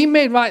 He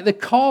made right the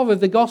core of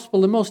the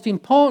gospel. The most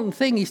important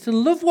thing is to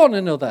love one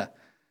another.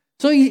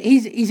 So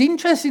he's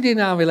interested in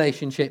our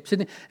relationships,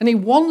 and he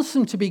wants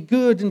them to be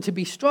good and to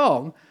be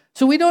strong.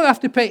 So we don't have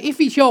to pray, "if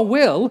it's your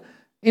will,"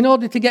 in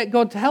order to get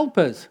God to help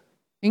us,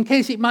 in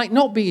case it might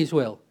not be his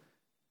will.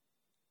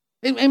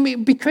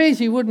 It'd be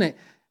crazy, wouldn't it?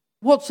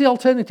 What's the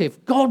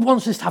alternative? God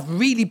wants us to have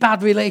really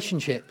bad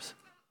relationships.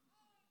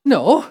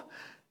 No,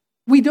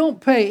 we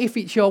don't pray, "if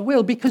it's your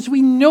will," because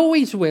we know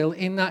his will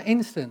in that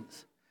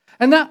instance.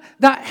 And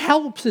that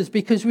helps us,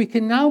 because we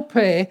can now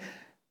pray,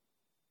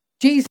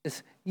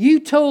 "Jesus, you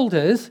told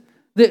us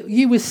that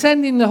you were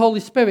sending the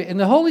Holy Spirit, and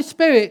the Holy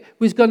Spirit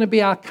was going to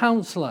be our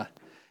counselor.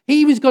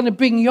 He was going to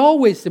bring your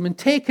wisdom and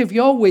take of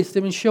your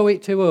wisdom and show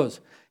it to us.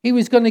 He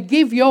was going to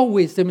give your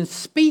wisdom and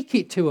speak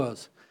it to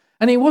us.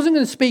 And he wasn't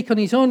going to speak on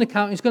his own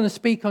account, he was going to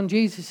speak on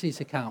Jesus'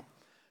 account.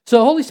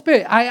 So Holy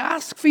Spirit, I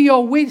ask for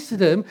your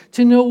wisdom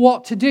to know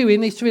what to do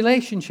in this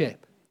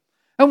relationship."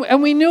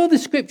 And we know the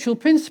scriptural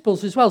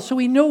principles as well, so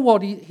we know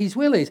what his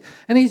will is.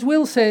 And his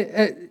will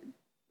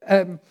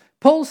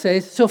Paul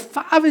says, "So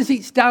far as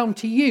it's down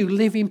to you,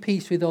 live in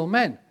peace with all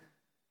men."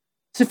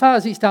 So far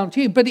as it's down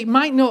to you. But it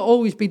might not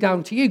always be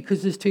down to you,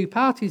 because there's two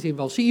parties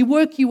involved. So you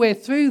work your way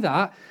through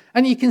that,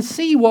 and you can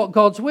see what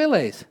God's will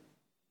is.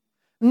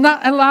 And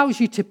that allows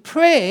you to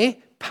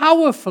pray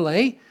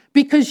powerfully,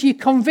 because you're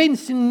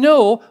convinced and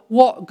know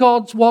what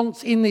God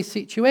wants in this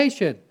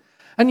situation.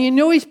 And you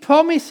know his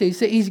promises,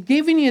 that he's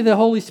given you the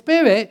Holy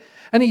Spirit,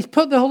 and he's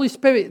put the Holy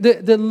Spirit,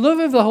 the love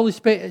of the Holy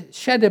Spirit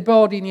shed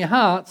abroad in your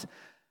heart,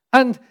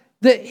 and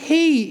that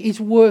he is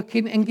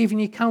working and giving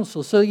you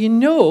counsel. So you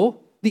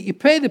know that you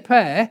pray the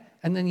prayer,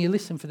 and then you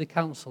listen for the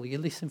counsel, you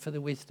listen for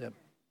the wisdom.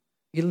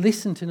 You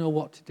listen to know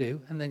what to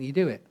do, and then you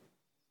do it.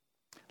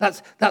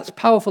 That's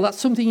powerful. That's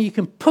something you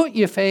can put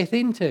your faith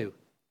into.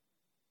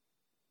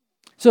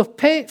 So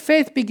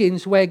faith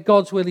begins where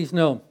God's will is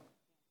known.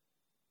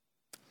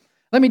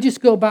 Let me just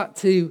go back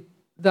to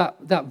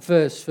that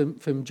verse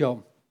from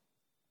John.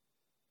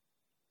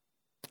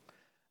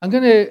 I'm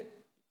going to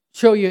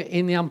show you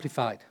in the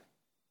Amplified.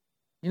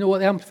 You know what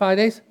the Amplified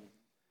is?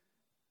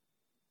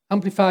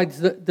 Amplified is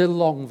the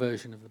long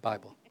version of the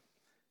Bible.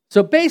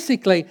 So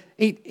basically,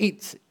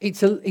 it's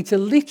a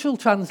literal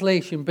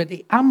translation, but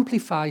it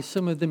amplifies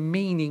some of the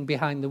meaning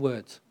behind the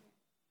words.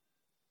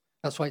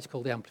 That's why it's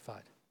called the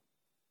Amplified.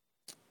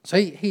 So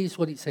here's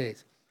what it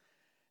says.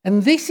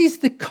 And this is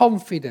the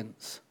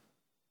confidence.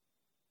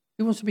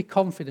 Who wants to be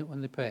confident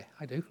when they pray?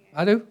 I do.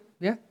 I do,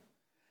 yeah.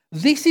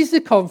 This is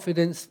the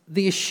confidence,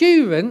 the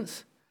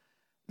assurance,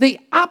 the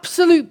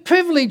absolute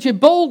privilege of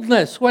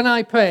boldness when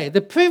I pray.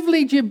 The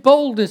privilege of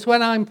boldness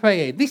when I'm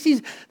praying. This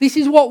is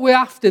what we're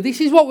after.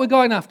 This is what we're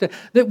going after.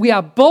 That we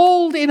are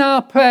bold in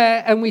our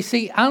prayer and we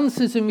see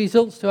answers and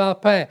results to our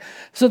prayer.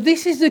 So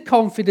this is the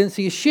confidence,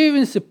 the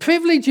assurance, the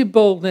privilege of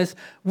boldness,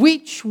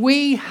 which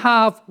we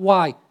have.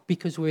 Why?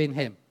 Because we're in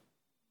him.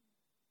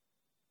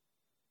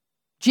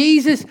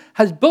 Jesus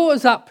has brought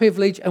us that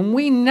privilege, and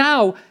we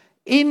now,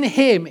 in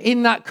him,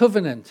 in that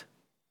covenant,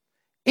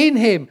 in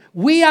him,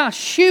 we are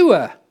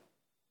sure.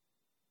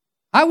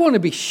 I want to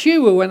be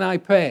sure when I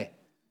pray.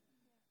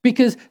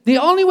 Because the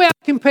only way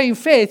I can pray in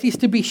faith is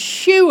to be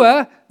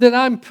sure that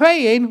I'm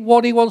praying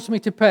what he wants me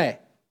to pray.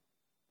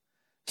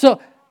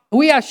 So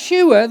we are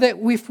sure that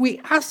if we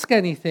ask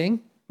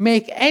anything,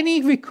 make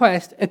any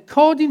request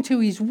according to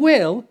his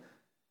will,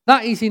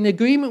 that is in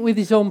agreement with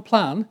his own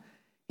plan,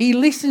 he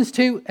listens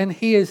to and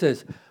hears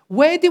us.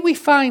 Where do we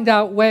find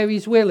out where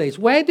his will is?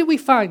 Where do we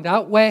find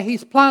out where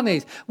his plan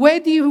is? Where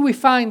do we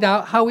find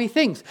out how he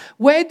thinks?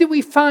 Where do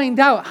we find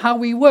out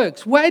how he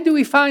works? Where do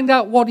we find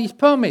out what he's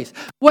promised?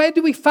 Where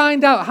do we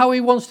find out how he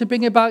wants to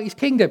bring about his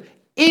kingdom?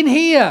 In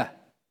here.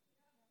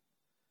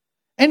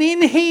 And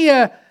in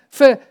here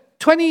for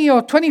 20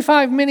 or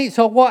 25 minutes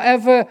or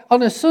whatever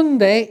on a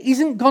Sunday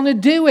isn't going to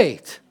do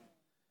it.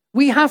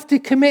 We have to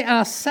commit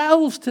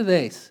ourselves to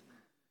this.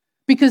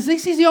 Because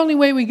this is the only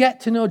way we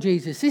get to know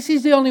Jesus. This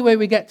is the only way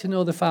we get to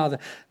know the Father.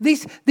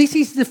 This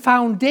is the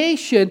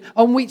foundation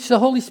on which the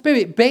Holy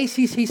Spirit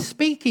bases his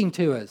speaking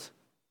to us.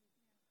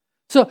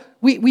 So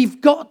we've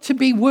got to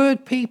be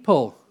word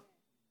people.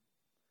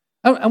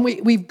 And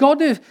we've got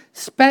to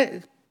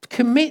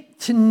commit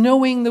to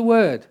knowing the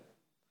word.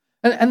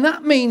 And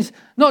that means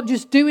not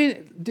just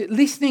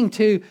listening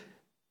to,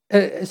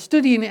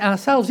 studying it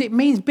ourselves. It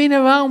means being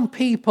around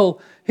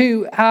people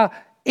who are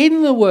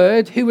in the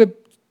word, who are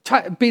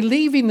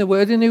believing the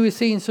word and who are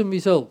seeing some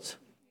results.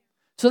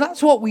 So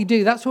that's what we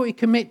do. That's what we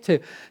commit to.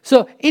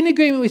 So in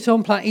agreement with his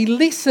own plan, he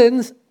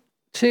listens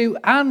to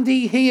and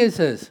he hears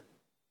us.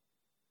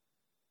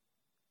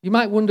 You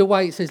might wonder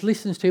why it says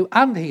listens to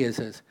and hears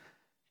us.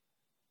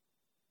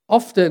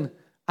 Often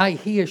I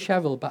hear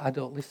Cheryl, but I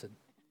don't listen.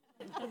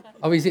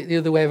 Or is it the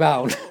other way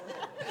around?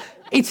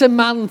 It's a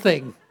man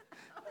thing.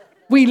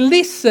 We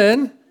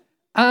listen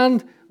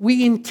and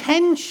we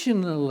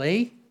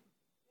intentionally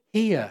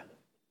hear.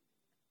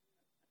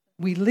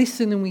 We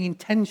listen and we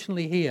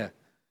intentionally hear.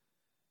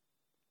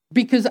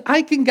 Because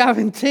I can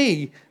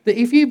guarantee that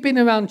if you've been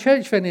around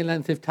church for any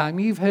length of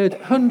time, you've heard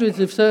hundreds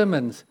of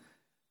sermons.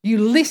 You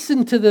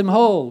listened to them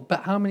all,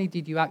 but how many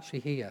did you actually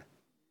hear?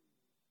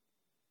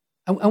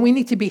 And we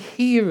need to be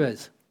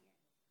hearers.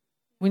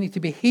 We need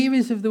to be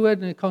hearers of the word,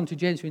 and according to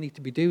James, we need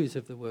to be doers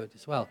of the word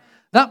as well.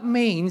 That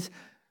means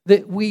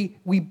that we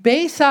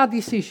base our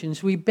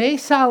decisions, we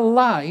base our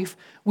life,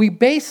 we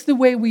base the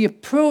way we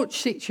approach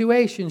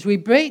situations, we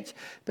base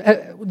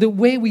the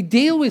way we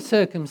deal with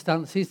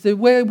circumstances, the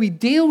way we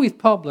deal with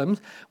problems,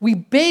 we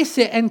base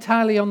it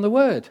entirely on the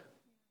word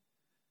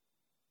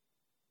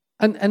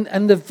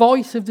and the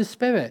voice of the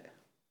Spirit.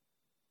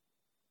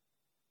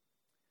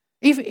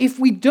 If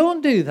we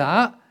don't do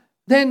that,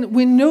 then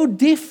we're no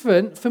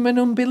different from an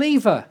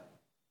unbeliever.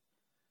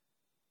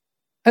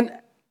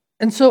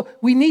 And so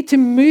we need to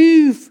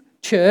move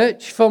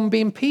church from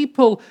being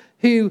people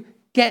who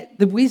get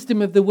the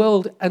wisdom of the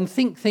world and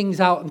think things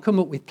out and come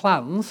up with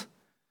plans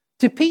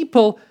to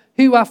people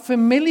who are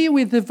familiar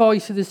with the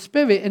voice of the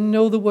Spirit and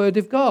know the Word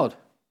of God.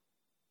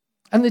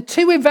 And the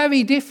two are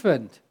very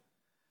different.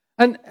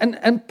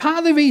 And part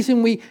of the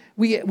reason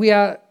we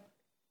are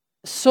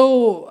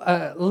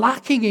so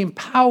lacking in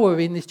power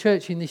in this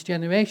church, in this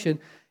generation,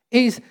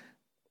 is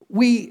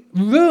we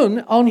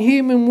run on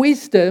human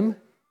wisdom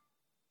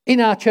in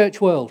our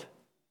church world.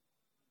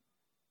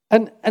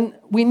 And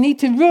we need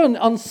to run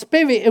on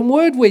spirit and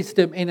word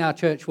wisdom in our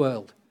church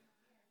world.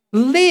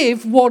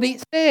 Live what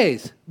it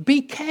says.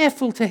 Be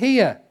careful to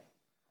hear.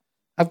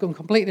 I've gone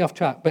completely off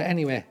track, but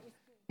anyway,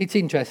 it's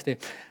interesting.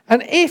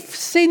 And if,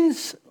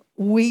 since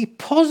we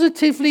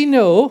positively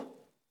know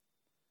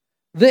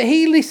that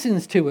he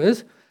listens to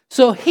us,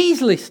 so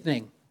he's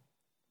listening.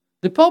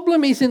 The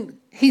problem isn't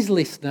his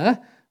listener,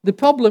 the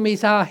problem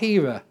is our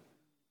hearer.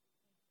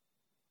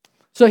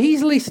 So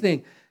he's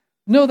listening.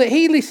 Know that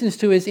he listens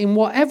to us in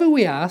whatever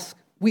we ask.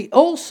 We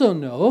also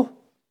know,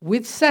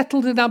 with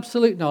settled and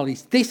absolute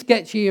knowledge, this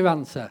gets you your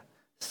answer.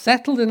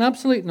 Settled and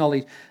absolute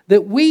knowledge,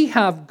 that we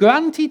have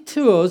granted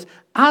to us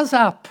as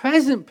our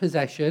present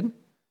possession,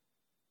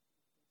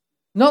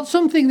 not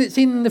something that's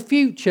in the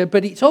future,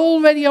 but it's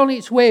already on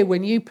its way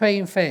when you pray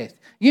in faith.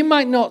 You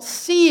might not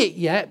see it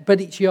yet, but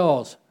it's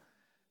yours.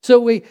 So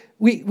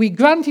we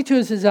granted to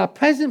us as our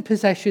present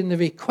possession the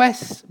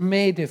requests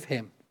made of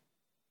him.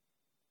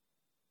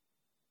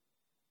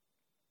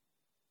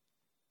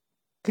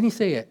 Can you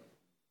see it?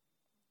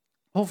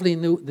 Hopefully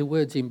the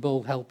words in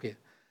bold help you.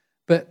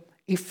 But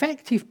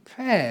effective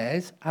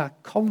prayers are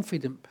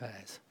confident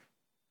prayers.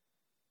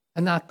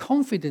 And our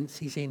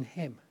confidence is in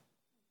him.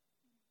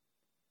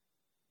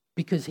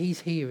 Because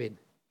he's hearing,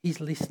 he's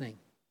listening.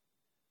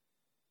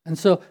 And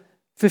so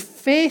for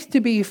faith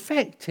to be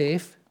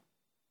effective,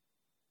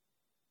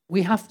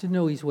 we have to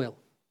know his will.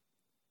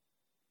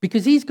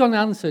 Because he's going to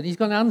answer. And he's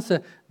going to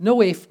answer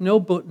no if,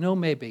 no but, no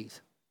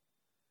maybes.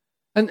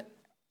 And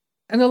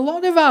a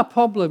lot of our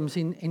problems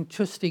in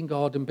trusting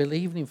God and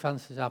believing in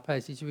answers our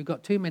prayers is we've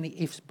got too many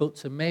ifs,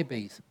 buts, and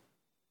maybes.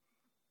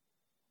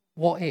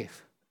 What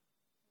if?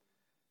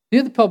 The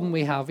other problem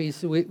we have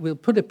is we'll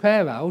put a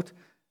prayer out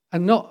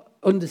and not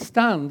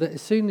understand that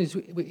as soon as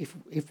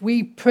if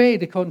we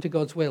prayed according to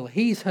God's will,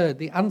 he's heard,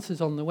 the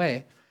answer's on the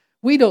way.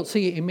 We don't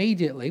see it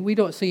immediately. We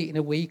don't see it in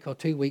a week or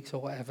 2 weeks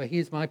or whatever.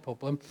 Here's my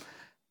problem.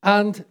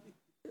 And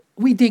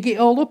we dig it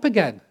all up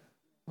again.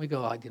 We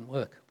go, it didn't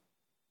work.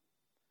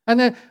 And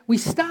then we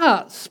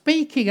start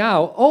speaking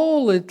out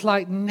all the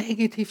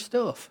negative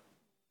stuff.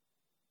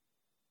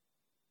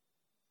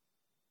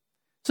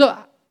 So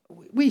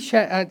we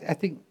shared, I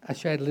think I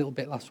shared a little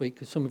bit last week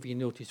because some of you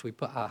noticed we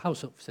put our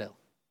house up for sale.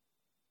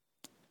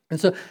 And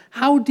so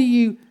how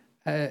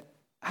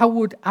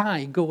would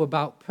I go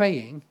about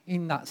praying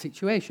in that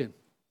situation?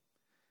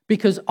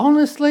 Because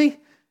honestly,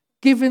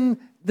 given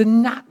the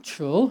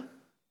natural,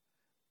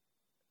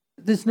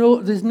 there's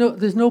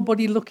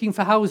nobody looking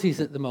for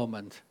houses at the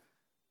moment.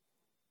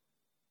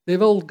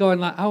 They're all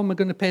going how am I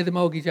going to pay the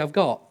mortgage I've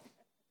got?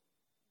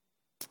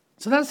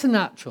 So that's the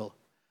natural.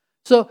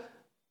 So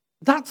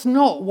that's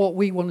not what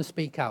we want to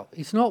speak out.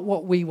 It's not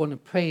what we want to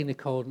pray in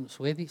accordance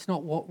with. It's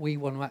not what we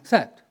want to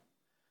accept.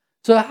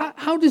 So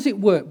how does it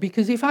work?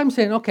 Because if I'm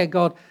saying, okay,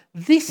 God,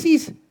 this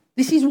is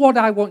what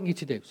I want you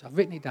to do. So I've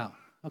written it down,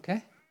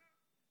 okay?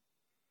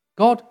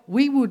 God,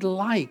 we would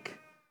like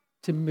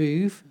to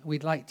move.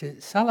 We'd like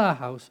to sell our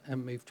house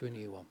and move to a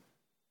new one,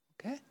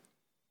 okay?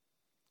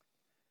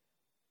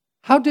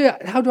 How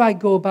do I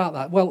go about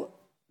that? Well,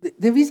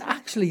 there is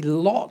actually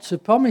lots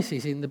of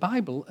promises in the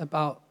Bible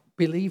about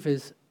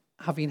believers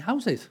having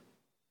houses.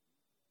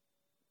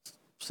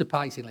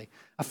 Surprisingly.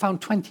 I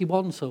found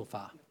 21 so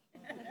far.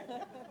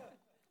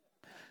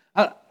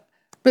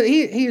 But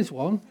here's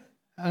one.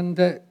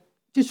 And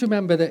just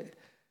remember that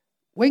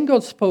when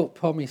God spoke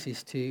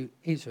promises to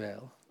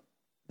Israel,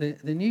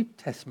 the New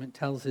Testament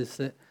tells us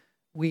that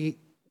we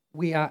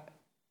are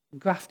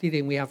grafted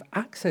in, we have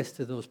access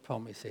to those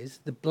promises,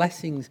 the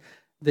blessings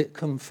that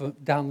come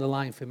down the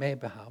line from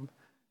Abraham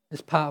as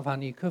part of our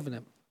new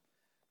covenant.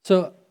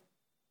 So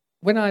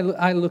when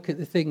I look at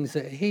the things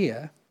that are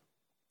here,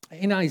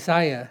 in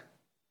Isaiah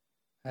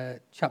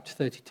chapter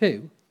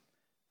 32,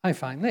 I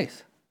find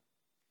this.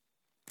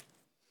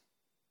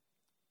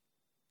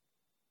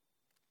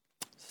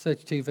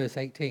 32 verse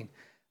 18.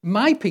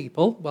 My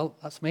people, well,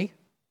 that's me.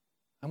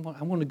 I'm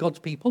one of God's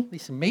people.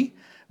 This is me.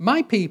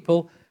 My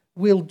people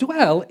will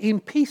dwell in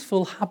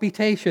peaceful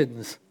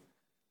habitations.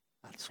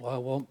 That's why I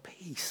want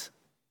peace.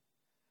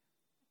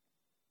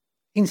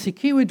 In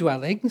secure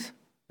dwellings,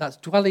 that's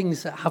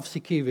dwellings that have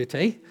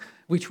security,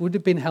 which would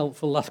have been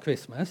helpful last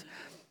Christmas,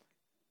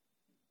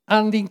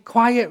 and in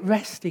quiet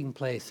resting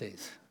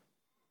places.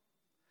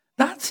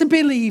 That's a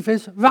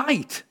believer's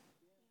right.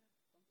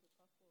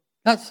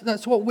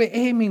 That's what we're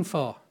aiming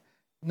for.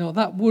 No,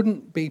 that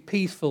wouldn't be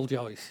peaceful,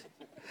 Joyce.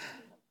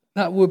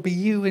 That would be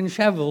you and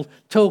Cheryl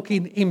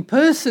talking in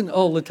person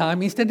all the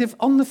time instead of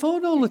on the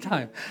phone all the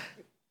time.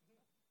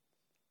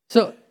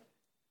 So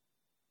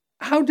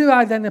how do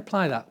I then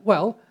apply that?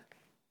 Well,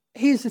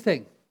 here's the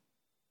thing.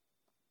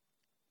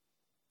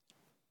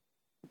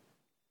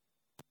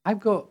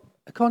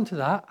 According to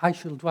that, I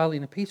shall dwell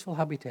in a peaceful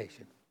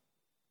habitation,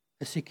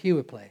 a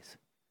secure place,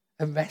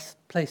 a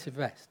place of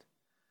rest.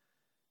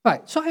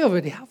 Right, so I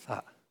already have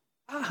that.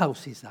 Our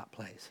house is that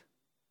place.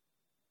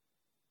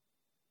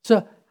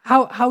 So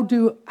how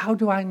do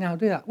I now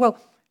do that? Well,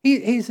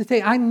 here's the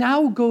thing. I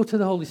now go to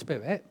the Holy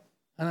Spirit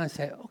and I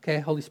say, okay,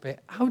 Holy Spirit,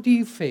 how do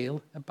you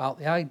feel about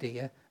the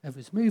idea of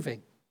us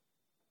moving?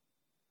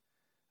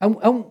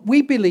 And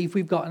we believe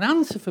we've got an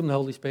answer from the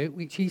Holy Spirit,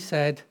 which he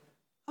said,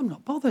 I'm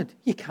not bothered.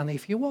 You can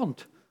if you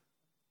want.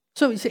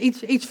 So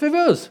it's for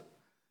us.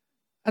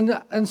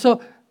 And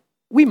so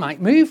we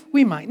might move,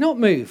 we might not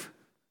move.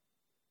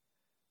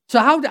 So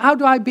how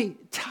do I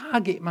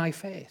target my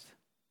faith?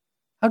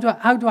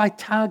 How do I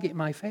target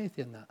my faith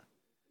in that?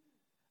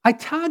 I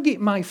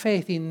target my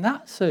faith in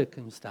that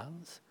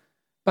circumstance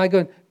by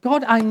going,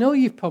 God, I know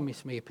you've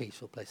promised me a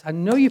peaceful place. I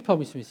know you've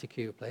promised me a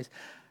secure place.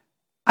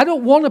 I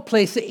don't want a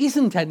place that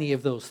isn't any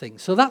of those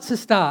things. So that's a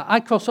start. I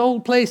cross all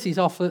places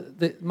off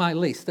my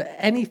list,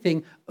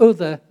 anything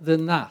other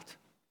than that.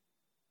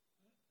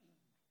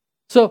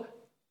 So,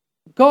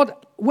 God,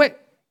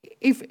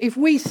 if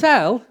we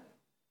sell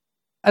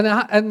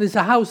and there's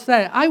a house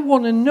there, I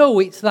want to know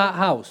it's that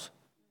house.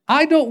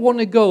 I don't want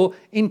to go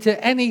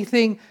into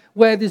anything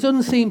where there's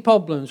unseen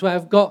problems, where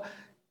I've got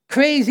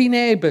crazy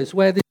neighbours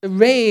where there's a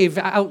rave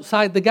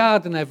outside the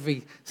garden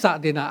every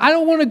Saturday night. I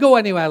don't want to go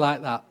anywhere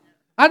like that.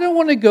 I don't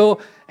want to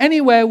go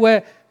anywhere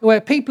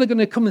where people are going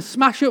to come and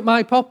smash up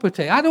my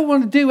property. I don't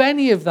want to do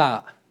any of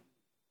that.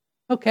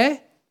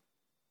 Okay?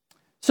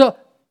 So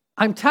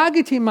I'm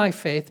targeting my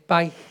faith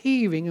by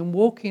hearing and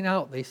walking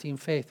out this in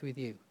faith with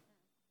you.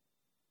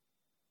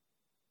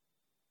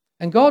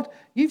 And God,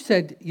 you've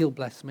said you'll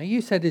bless me.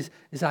 You said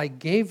as I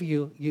give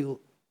you,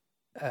 you'll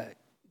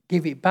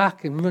give it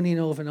back and running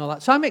over and all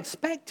that. So I'm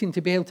expecting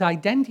to be able to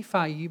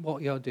identify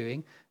what you're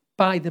doing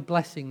by the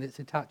blessing that's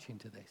attaching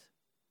to this.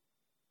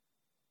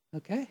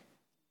 Okay?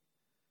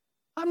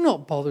 I'm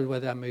not bothered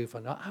whether I move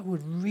or not. I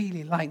would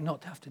really like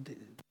not to have to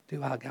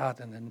do our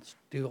garden and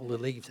do all the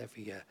leaves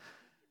every year.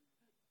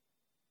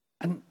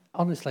 And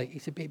honestly,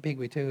 it's a bit big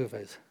with two of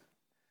us.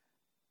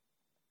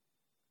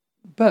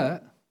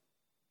 But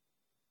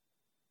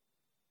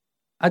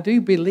I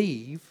do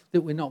believe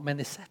that we're not meant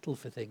to settle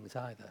for things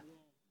either.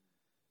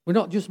 We're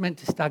not just meant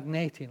to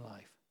stagnate in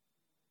life.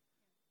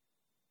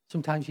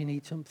 Sometimes you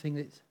need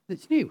something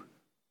that's new.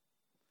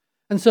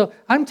 And so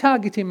I'm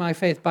targeting my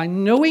faith by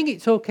knowing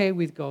it's okay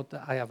with God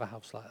that I have a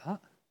house like that.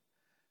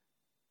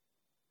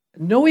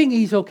 Knowing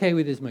he's okay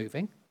with us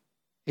moving,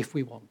 if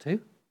we want to.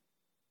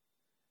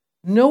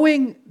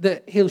 Knowing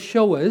that he'll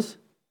show us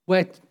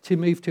where to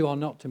move to or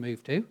not to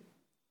move to.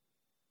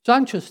 So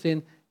I'm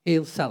trusting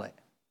he'll sell it.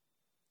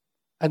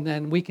 And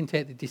then we can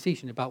take the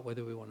decision about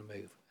whether we want to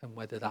move and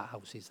whether that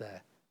house is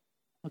there.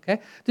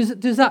 Okay? Do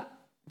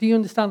you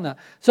understand that?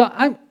 So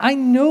I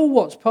know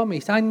what's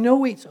promised. I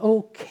know it's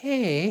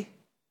okay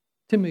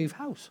to move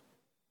house.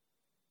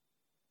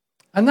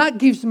 And that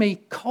gives me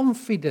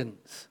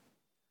confidence.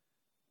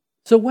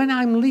 So when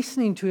I'm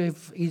listening to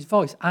his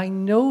voice, I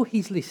know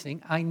he's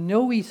listening, I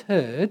know he's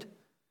heard,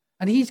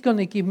 and he's going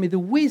to give me the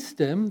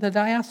wisdom that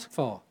I ask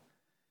for.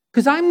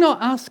 Because I'm not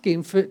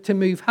asking to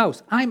move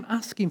house, I'm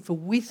asking for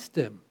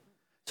wisdom.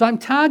 So I'm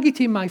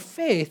targeting my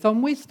faith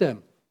on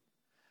wisdom.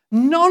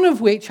 None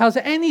of which has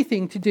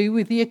anything to do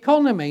with the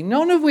economy,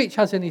 none of which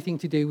has anything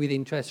to do with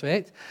interest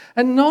rates,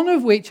 and none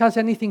of which has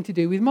anything to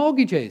do with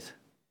mortgages.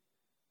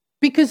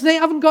 Because they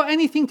haven't got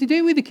anything to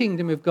do with the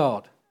kingdom of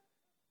God.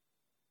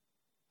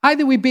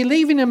 Either we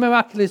believe in a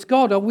miraculous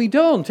God or we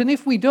don't. And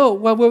if we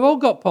don't, well, we've all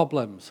got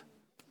problems.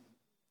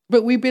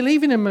 But we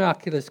believe in a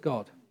miraculous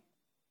God.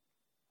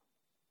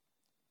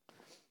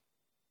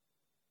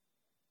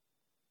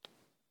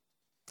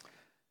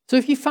 So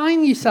if you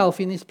find yourself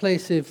in this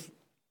place of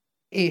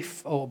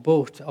if or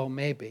but or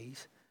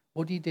maybes,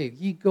 what do?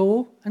 You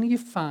go and you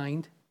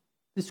find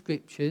the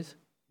scriptures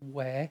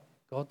where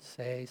God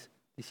says,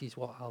 this is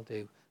what I'll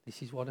do.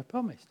 This is what I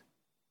promised.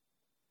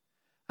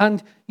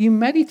 And you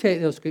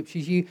meditate those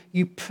scriptures.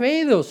 You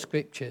pray those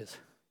scriptures.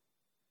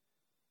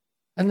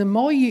 And the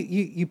more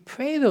you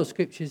pray those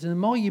scriptures and the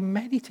more you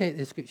meditate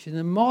those scriptures, and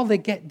the more they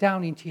get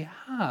down into your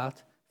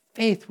heart,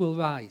 faith will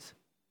rise.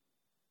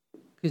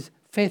 Because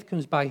faith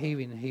comes by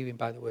hearing and hearing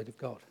by the word of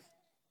God.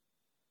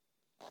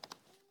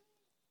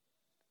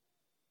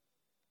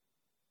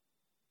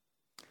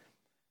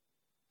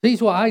 This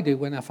is what I do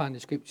when I find a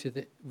scripture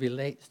that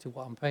relates to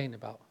what I'm praying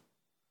about.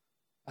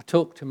 I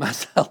talk to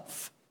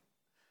myself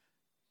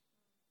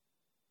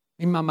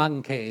in my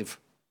man cave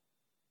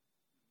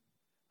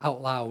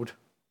out loud.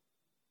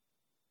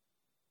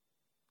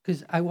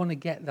 Because I want to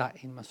get that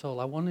in my soul.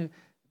 I want to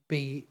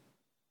be...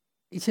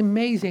 It's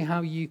amazing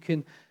how you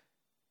can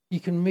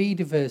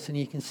read a verse and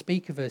you can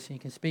speak a verse and you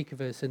can speak a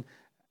verse and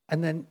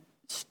then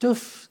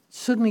stuff,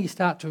 suddenly you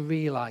start to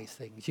realize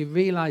things. You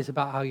realize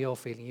about how you're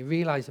feeling. You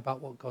realize about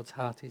what God's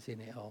heart is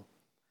in it all.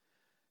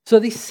 So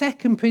this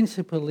second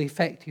principle of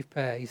effective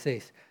prayer is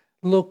this.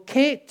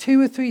 Locate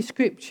 2 or 3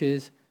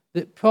 scriptures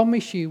that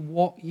promise you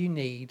what you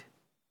need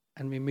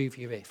and remove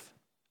your if.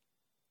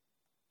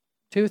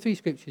 2 or 3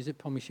 scriptures that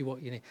promise you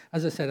what you need.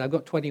 As I said, I've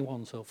got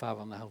 21 so far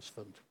on the house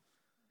fund.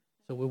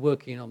 So we're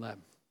working on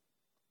them.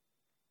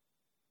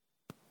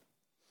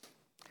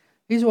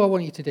 Here's what I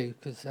want you to do,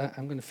 because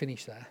I'm going to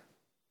finish there.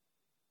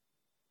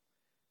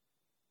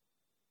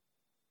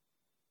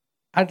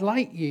 I'd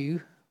like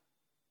you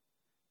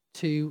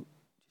to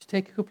just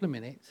take a couple of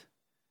minutes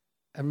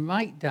and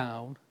write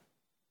down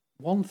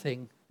one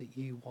thing that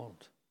you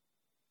want.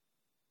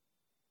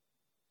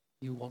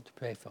 You want to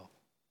pray for.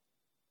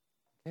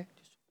 Okay?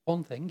 Just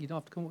one thing. You don't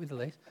have to come up with a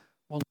list.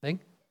 One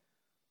thing.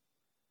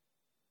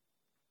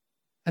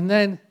 And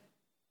then,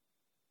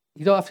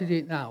 you don't have to do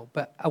it now,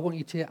 but I want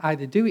you to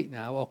either do it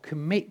now or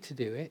commit to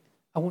do it.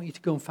 I want you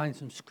to go and find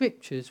some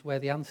scriptures where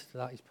the answer to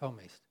that is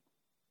promised.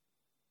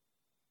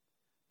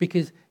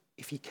 Because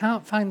if you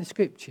can't find the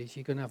scriptures,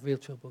 you're going to have real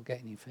trouble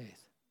getting in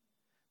faith.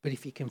 But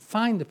if you can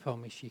find the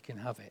promise, you can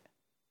have it.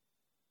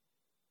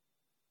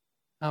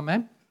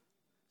 Amen?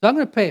 So I'm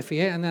going to pray for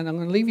you, and then I'm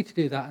going to leave you to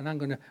do that, and I'm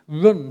going to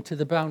run to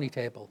the brownie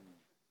table.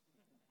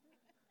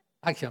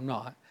 Actually, I'm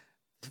not.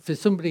 For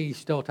somebody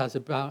whose daughter has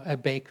a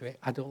bakery,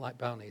 I don't like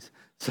brownies,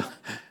 so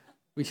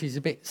which is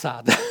a bit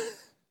sad.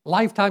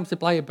 Lifetime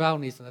supply of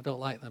brownies, and I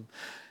don't like them.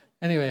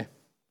 Anyway,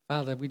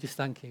 Father, we just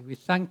thank you. We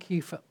thank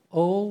you for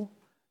all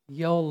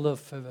your love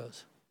for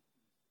us.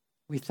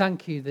 We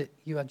thank you that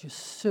you are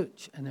just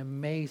such an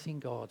amazing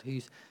God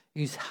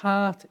whose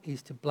heart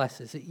is to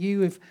bless us, that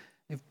you have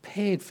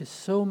paid for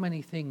so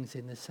many things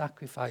in the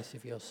sacrifice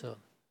of your Son.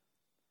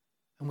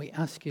 And we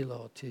ask you,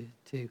 Lord,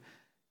 to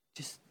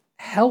just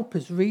help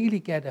us really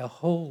get a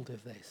hold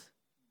of this.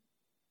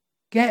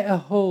 Get a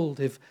hold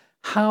of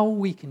how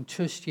we can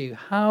trust you,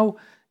 how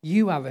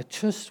you are a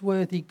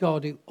trustworthy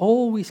God who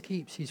always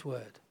keeps his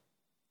word.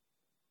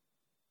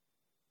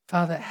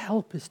 Father,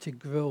 help us to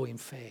grow in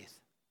faith,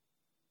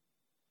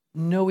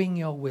 knowing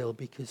your will,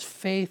 because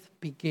faith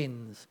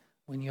begins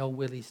when your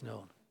will is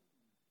known.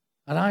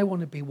 And I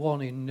want to be one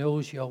who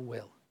knows your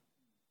will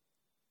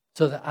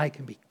so that I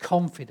can be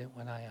confident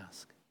when I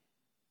ask.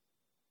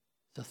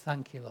 So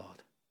thank you,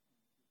 Lord.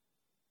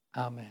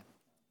 Amen.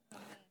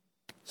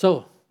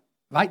 So,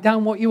 write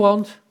down what you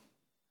want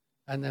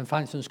and then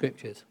find some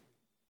scriptures.